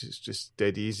it's just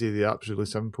dead easy. The app's really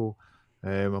simple.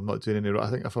 I'm not doing any. I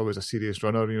think if I was a serious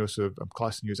runner, so I'm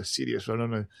classing you as a serious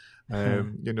runner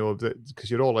now. Because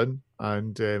you're all in,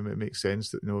 and it makes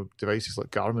sense that devices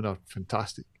like Garmin are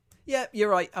fantastic. Yeah, you're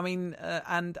right. I mean,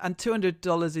 and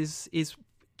 $200 is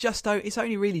just it's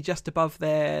only really just above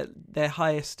their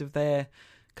highest of their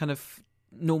kind of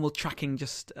normal tracking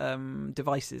just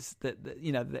devices that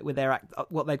with their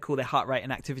what they'd call their heart rate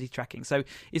and activity tracking. So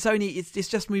it's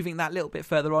just moving that little bit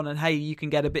further on, and hey, you can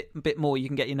get a bit more. You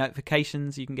can get your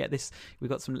notifications. You can get this. We've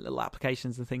got some little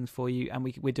applications and things for you, and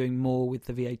we're doing more with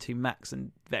the VO2 Max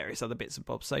and various other bits and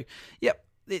bobs. So yep,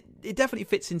 it definitely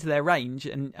fits into their range,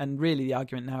 and really the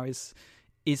argument now is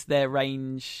their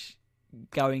range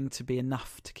going to be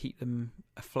enough to keep them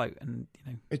afloat? And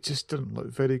it just didn't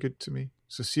look very good to me.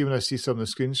 So see, when I see some of the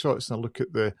screenshots and I look at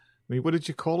what did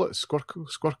you call it?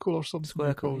 Squircle or something?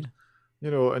 Squircle,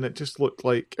 yeah. And it just looked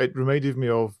like, it reminded me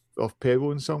of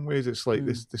Pebble in some ways. It's like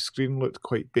the screen looked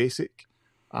quite basic,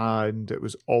 and it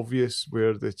was obvious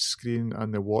where the screen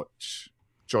and the watch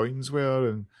joins were,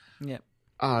 and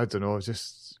I don't know,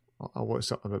 I want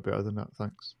something a bit better than that,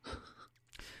 thanks.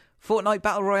 Fortnite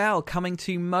Battle Royale coming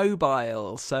to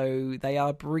mobile. So they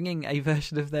are bringing a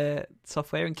version of their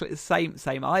software, including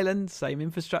same island, same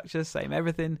infrastructure, same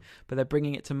everything, but they're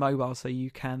bringing it to mobile so you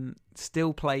can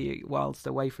still play whilst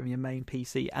away from your main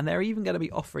PC. And they're even going to be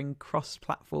offering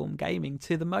cross-platform gaming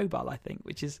to the mobile, I think,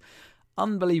 which is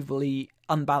unbelievably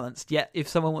unbalanced. Yet, if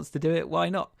someone wants to do it, why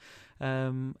not?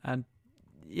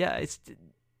 It's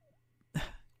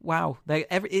wow.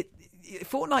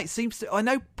 Fortnite seems to... I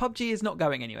know PUBG is not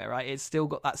going anywhere, right? It's still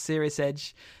got that serious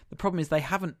edge. The problem is they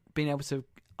haven't been able to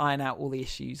iron out all the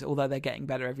issues, although they're getting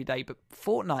better every day. But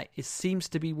Fortnite seems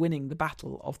to be winning the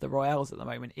battle of the Royales at the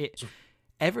moment.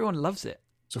 Everyone loves it.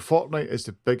 So Fortnite is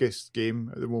the biggest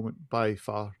game at the moment by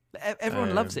far.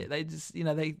 Everyone loves it. They just,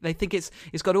 they think it's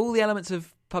got all the elements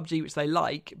of PUBG which they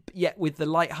like, yet with the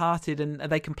light-hearted, and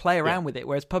they can play around with it.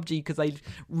 Whereas PUBG, because they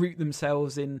root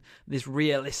themselves in this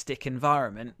realistic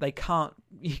environment, you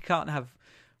can't have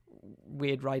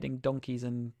weird riding donkeys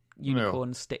and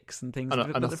unicorn sticks and things. But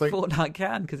Fortnite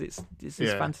can, because it's this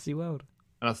fantasy world.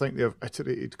 And I think they've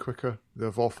iterated quicker.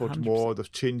 They've offered 100%. More.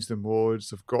 They've changed the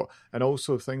modes. They've got, and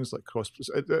also things like cross.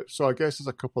 So I guess there's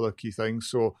a couple of key things.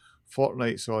 So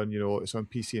Fortnite's on, it's on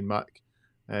PC and Mac,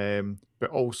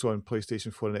 but also on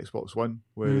PlayStation 4 and Xbox One.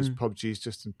 Whereas PUBG is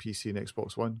just on PC and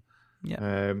Xbox One.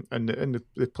 Yeah. And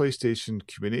the PlayStation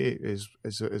community is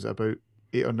about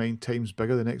 8 or 9 times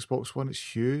bigger than Xbox One.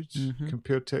 It's huge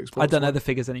compared to Xbox One. I don't know the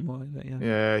figures anymore. But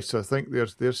yeah, so I think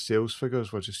their sales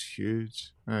figures were just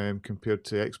huge compared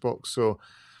to Xbox. So,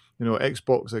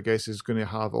 Xbox, I guess, is going to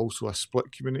have also a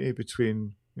split community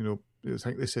between, I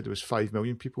think they said there was 5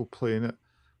 million people playing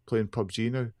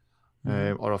PUBG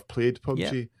now, or have played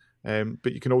PUBG. Yeah.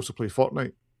 But you can also play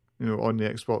Fortnite, on the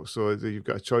Xbox, so you've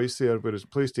got a choice there, whereas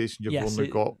PlayStation, you've only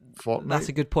got Fortnite. That's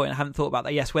a good point. I haven't thought about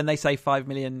that. Yes, when they say 5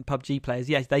 million PUBG players,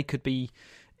 yes, they could be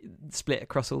split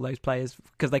across all those players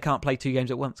because they can't play 2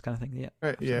 games at once, kind of thing.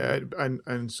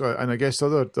 And I guess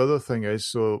the other thing is,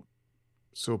 so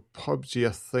PUBG,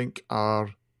 I think,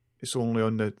 it's only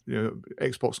on the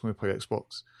Xbox can only play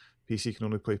Xbox. PC can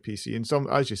only play PC, and some,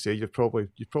 as you say, you probably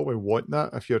want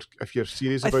that if you're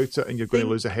serious about it, and you're going to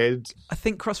lose a head. I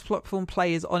think cross-platform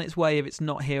play is on its way if it's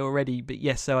not here already. But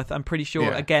yes, so I'm pretty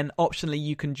sure. Again, optionally,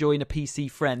 you can join a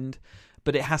PC friend,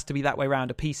 but it has to be that way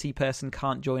around. A PC person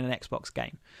can't join an Xbox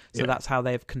game, so that's how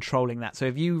they're controlling that. So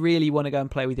if you really want to go and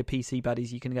play with your PC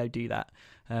buddies, you can go do that.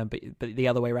 But the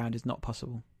other way around is not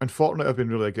possible. And Fortnite have been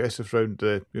really aggressive around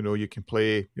the, you can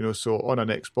play, so on an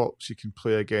Xbox you can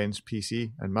play against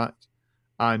PC and Mac,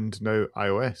 and now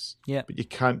iOS. Yeah. But you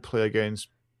can't play against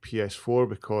PS4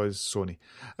 because Sony.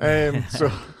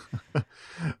 So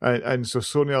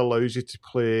Sony allows you to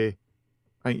play.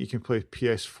 I think you can play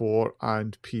PS4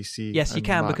 and PC. Yes, you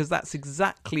can, Mac. because that's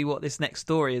exactly what this next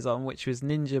story is on, which was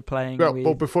Ninja playing.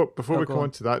 Well, before we come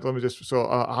on to that, let me just. So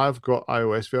I have got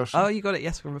iOS version. Oh, you got it.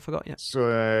 Yes, I forgot. Yeah.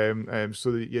 So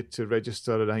so you had to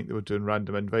register, and I think they were doing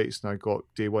random invites, and I got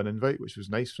day one invite, which was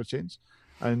nice for a change.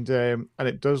 And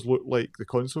it does look like the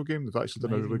console game. They've actually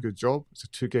done a really good job. It's a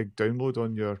 2 gig download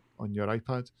on your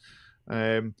iPad,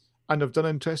 and they've done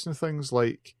interesting things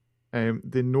like.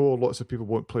 They know lots of people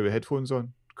won't play with headphones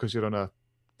on because you're on a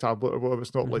tablet or whatever.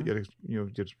 It's not like you're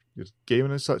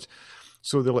gaming and such.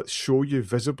 So they'll show you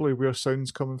visibly where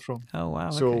sound's coming from. Oh wow!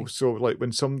 So like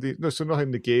when somebody not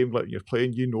in the game, like you're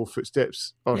playing,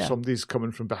 footsteps or somebody's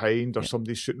coming from behind or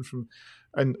somebody's shooting from.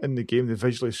 And in the game, they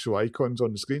visually show icons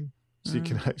on the screen, so you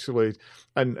can actually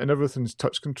and everything's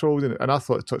touch controlled. And I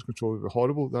thought the touch control would be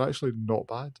horrible. They're actually not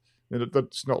bad.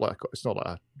 It's not like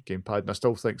a gamepad, and I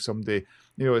still think someday,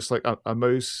 it's like a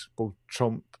mouse will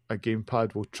trump a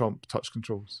gamepad, will trump touch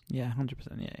controls. Yeah, 100%.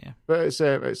 Yeah. But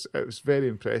it was very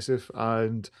impressive,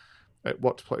 and it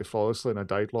worked pretty flawlessly, and I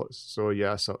died lots. So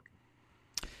yeah, I suck.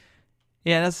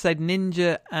 Yeah, and as I said,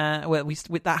 Ninja.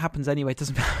 That happens anyway. It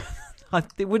doesn't matter.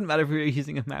 It wouldn't matter if we were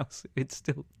using a mouse; it'd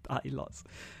still die lots.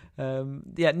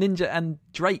 Ninja and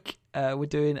Drake were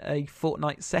doing a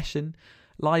Fortnite session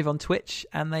live on Twitch,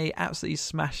 and they absolutely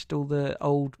smashed all the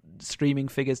old streaming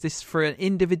figures. This for an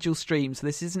individual stream, so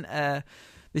this isn't a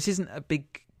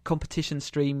big competition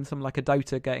stream, something like a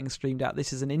Dota getting streamed out.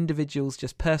 This is an individual's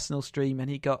just personal stream, and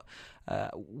he got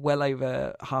well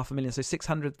over 500,000, so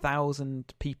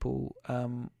 600,000 people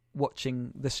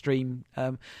watching the stream.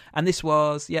 And this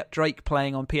was Drake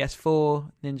playing on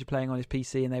PS4, Ninja playing on his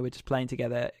PC, and they were just playing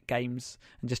together games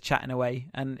and just chatting away.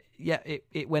 And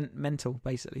it went mental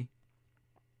basically.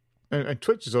 And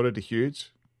Twitch is already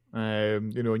huge,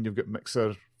 and you've got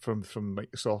Mixer from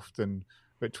Microsoft,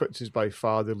 but Twitch is by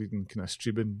far the leading kind of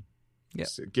streaming,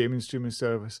 gaming streaming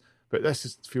service. But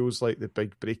this feels like the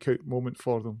big breakout moment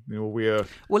for them, where...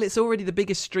 Well, it's already the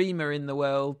biggest streamer in the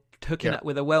world, hooking up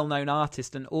with a well-known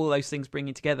artist and all those things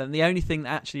bringing together. And the only thing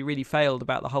that actually really failed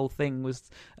about the whole thing was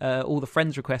all the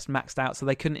friends requests maxed out, so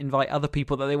they couldn't invite other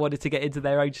people that they wanted to get into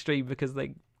their own stream because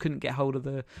they couldn't get hold of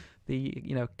the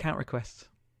account requests.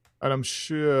 And I'm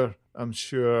sure,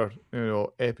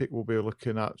 Epic will be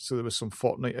looking at. So there was some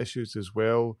Fortnite issues as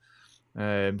well.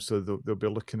 So they'll be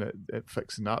looking at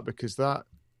fixing that, because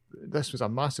this was a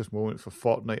massive moment for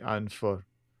Fortnite and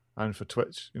for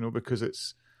Twitch. Because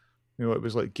it's it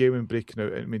was like gaming breaking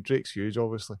out. I mean, Drake's huge,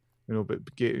 obviously.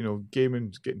 But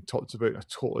gaming's getting talked about in a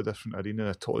totally different arena, in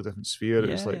a totally different sphere.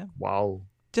 It's like wow.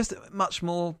 Just much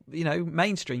more,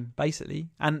 mainstream, basically,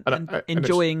 and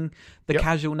enjoying the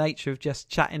casual nature of just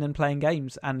chatting and playing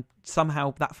games, and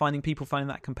somehow people finding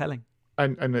that compelling.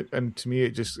 And to me,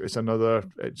 it just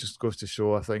goes to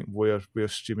show, I think, where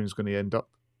streaming is going to end up.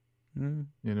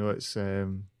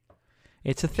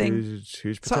 It's a thing.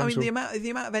 Huge potential. So I mean, the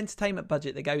amount of entertainment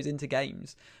budget that goes into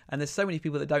games, and there's so many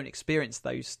people that don't experience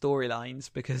those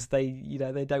storylines because they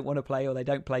don't want to play, or they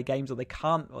don't play games, or they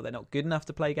can't, or they're not good enough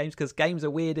to play games, because games are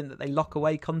weird in that they lock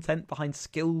away content behind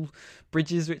skill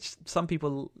bridges, which some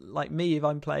people like me, if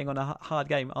I'm playing on a hard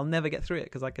game, I'll never get through it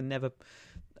because I can never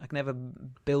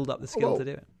build up the skill to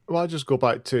do it. Well, I just go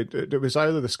back to, it was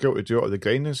either the skill to do it or the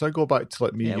grinding. So I go back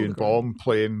to you and Bomb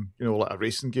playing, like a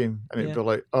racing game, and it'd be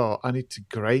like, oh, I need to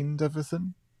grind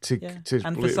everything to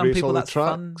and for some people that's tracks.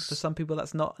 fun, for some people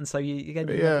that's not, and so you're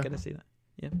never going to see that.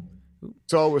 Yeah. Ooh.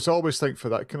 So I always think for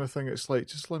that kind of thing, it's like,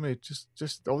 just let me,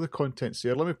 just all the content's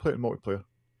here, let me play it in multiplayer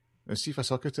and see if I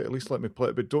suck at it. At least let me play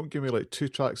it, but don't give me like 2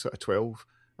 tracks out of 12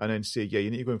 and then say, you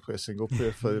need to go and play a single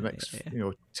player for the next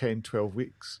 10, 12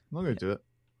 weeks. I'm not going to do it.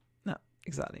 No,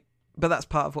 exactly. But that's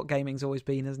part of what gaming's always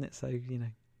been, isn't it? So, I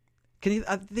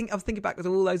was thinking back with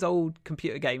all those old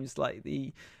computer games, like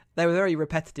they were very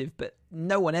repetitive, but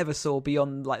no one ever saw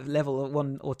beyond like level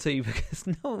 1 or 2 because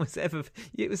no one was ever.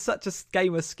 It was such a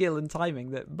game of skill and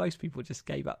timing that most people just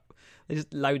gave up. They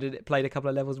just loaded it, played a couple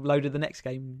of levels, loaded the next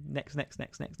game, next.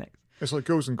 It's like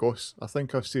Ghouls and Ghosts. I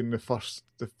think I've seen the first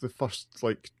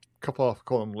like couple of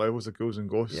column levels of Ghouls and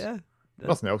Ghosts. Yeah.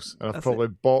 Nothing else, and I've probably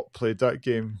played that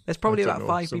game. There's probably about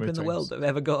 5 people in the world that have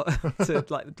ever got to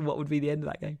like what would be the end of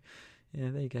that game. Yeah,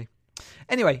 there you go.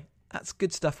 Anyway, that's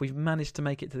good stuff. We've managed to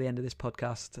make it to the end of this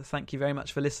podcast. Thank you very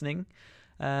much for listening.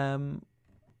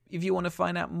 If you want to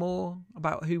find out more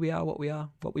about who we are, what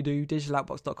we do,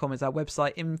 digitaloutbox.com is our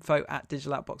website.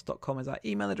 info@digitaloutbox.com is our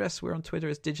email address. We're on Twitter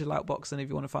as digitaloutbox, and if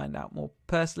you want to find out more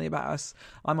personally about us,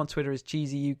 I'm on Twitter as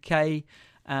CheesyUK.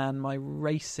 And my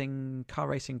car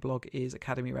racing blog is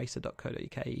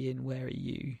academyracer.co.uk. Ian, where are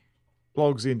you?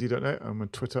 Blogs.net. I'm on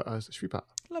Twitter as Shweepat.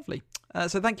 Lovely.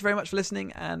 So thank you very much for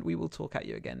listening, and we will talk at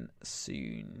you again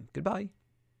soon. Goodbye.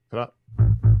 Ta-ra.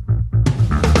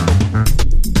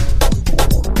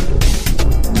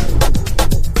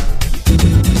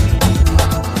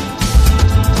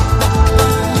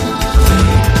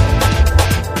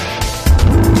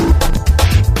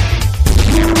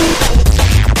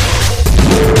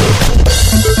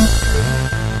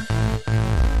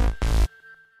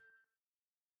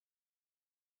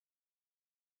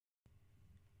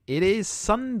 It is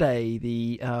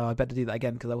Sunday. I better do that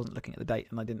again because I wasn't looking at the date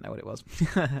and I didn't know what it was.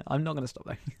 I'm not going to stop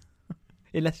though,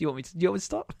 unless you want me to. Do you want me to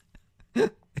stop?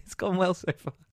 It's gone well so far.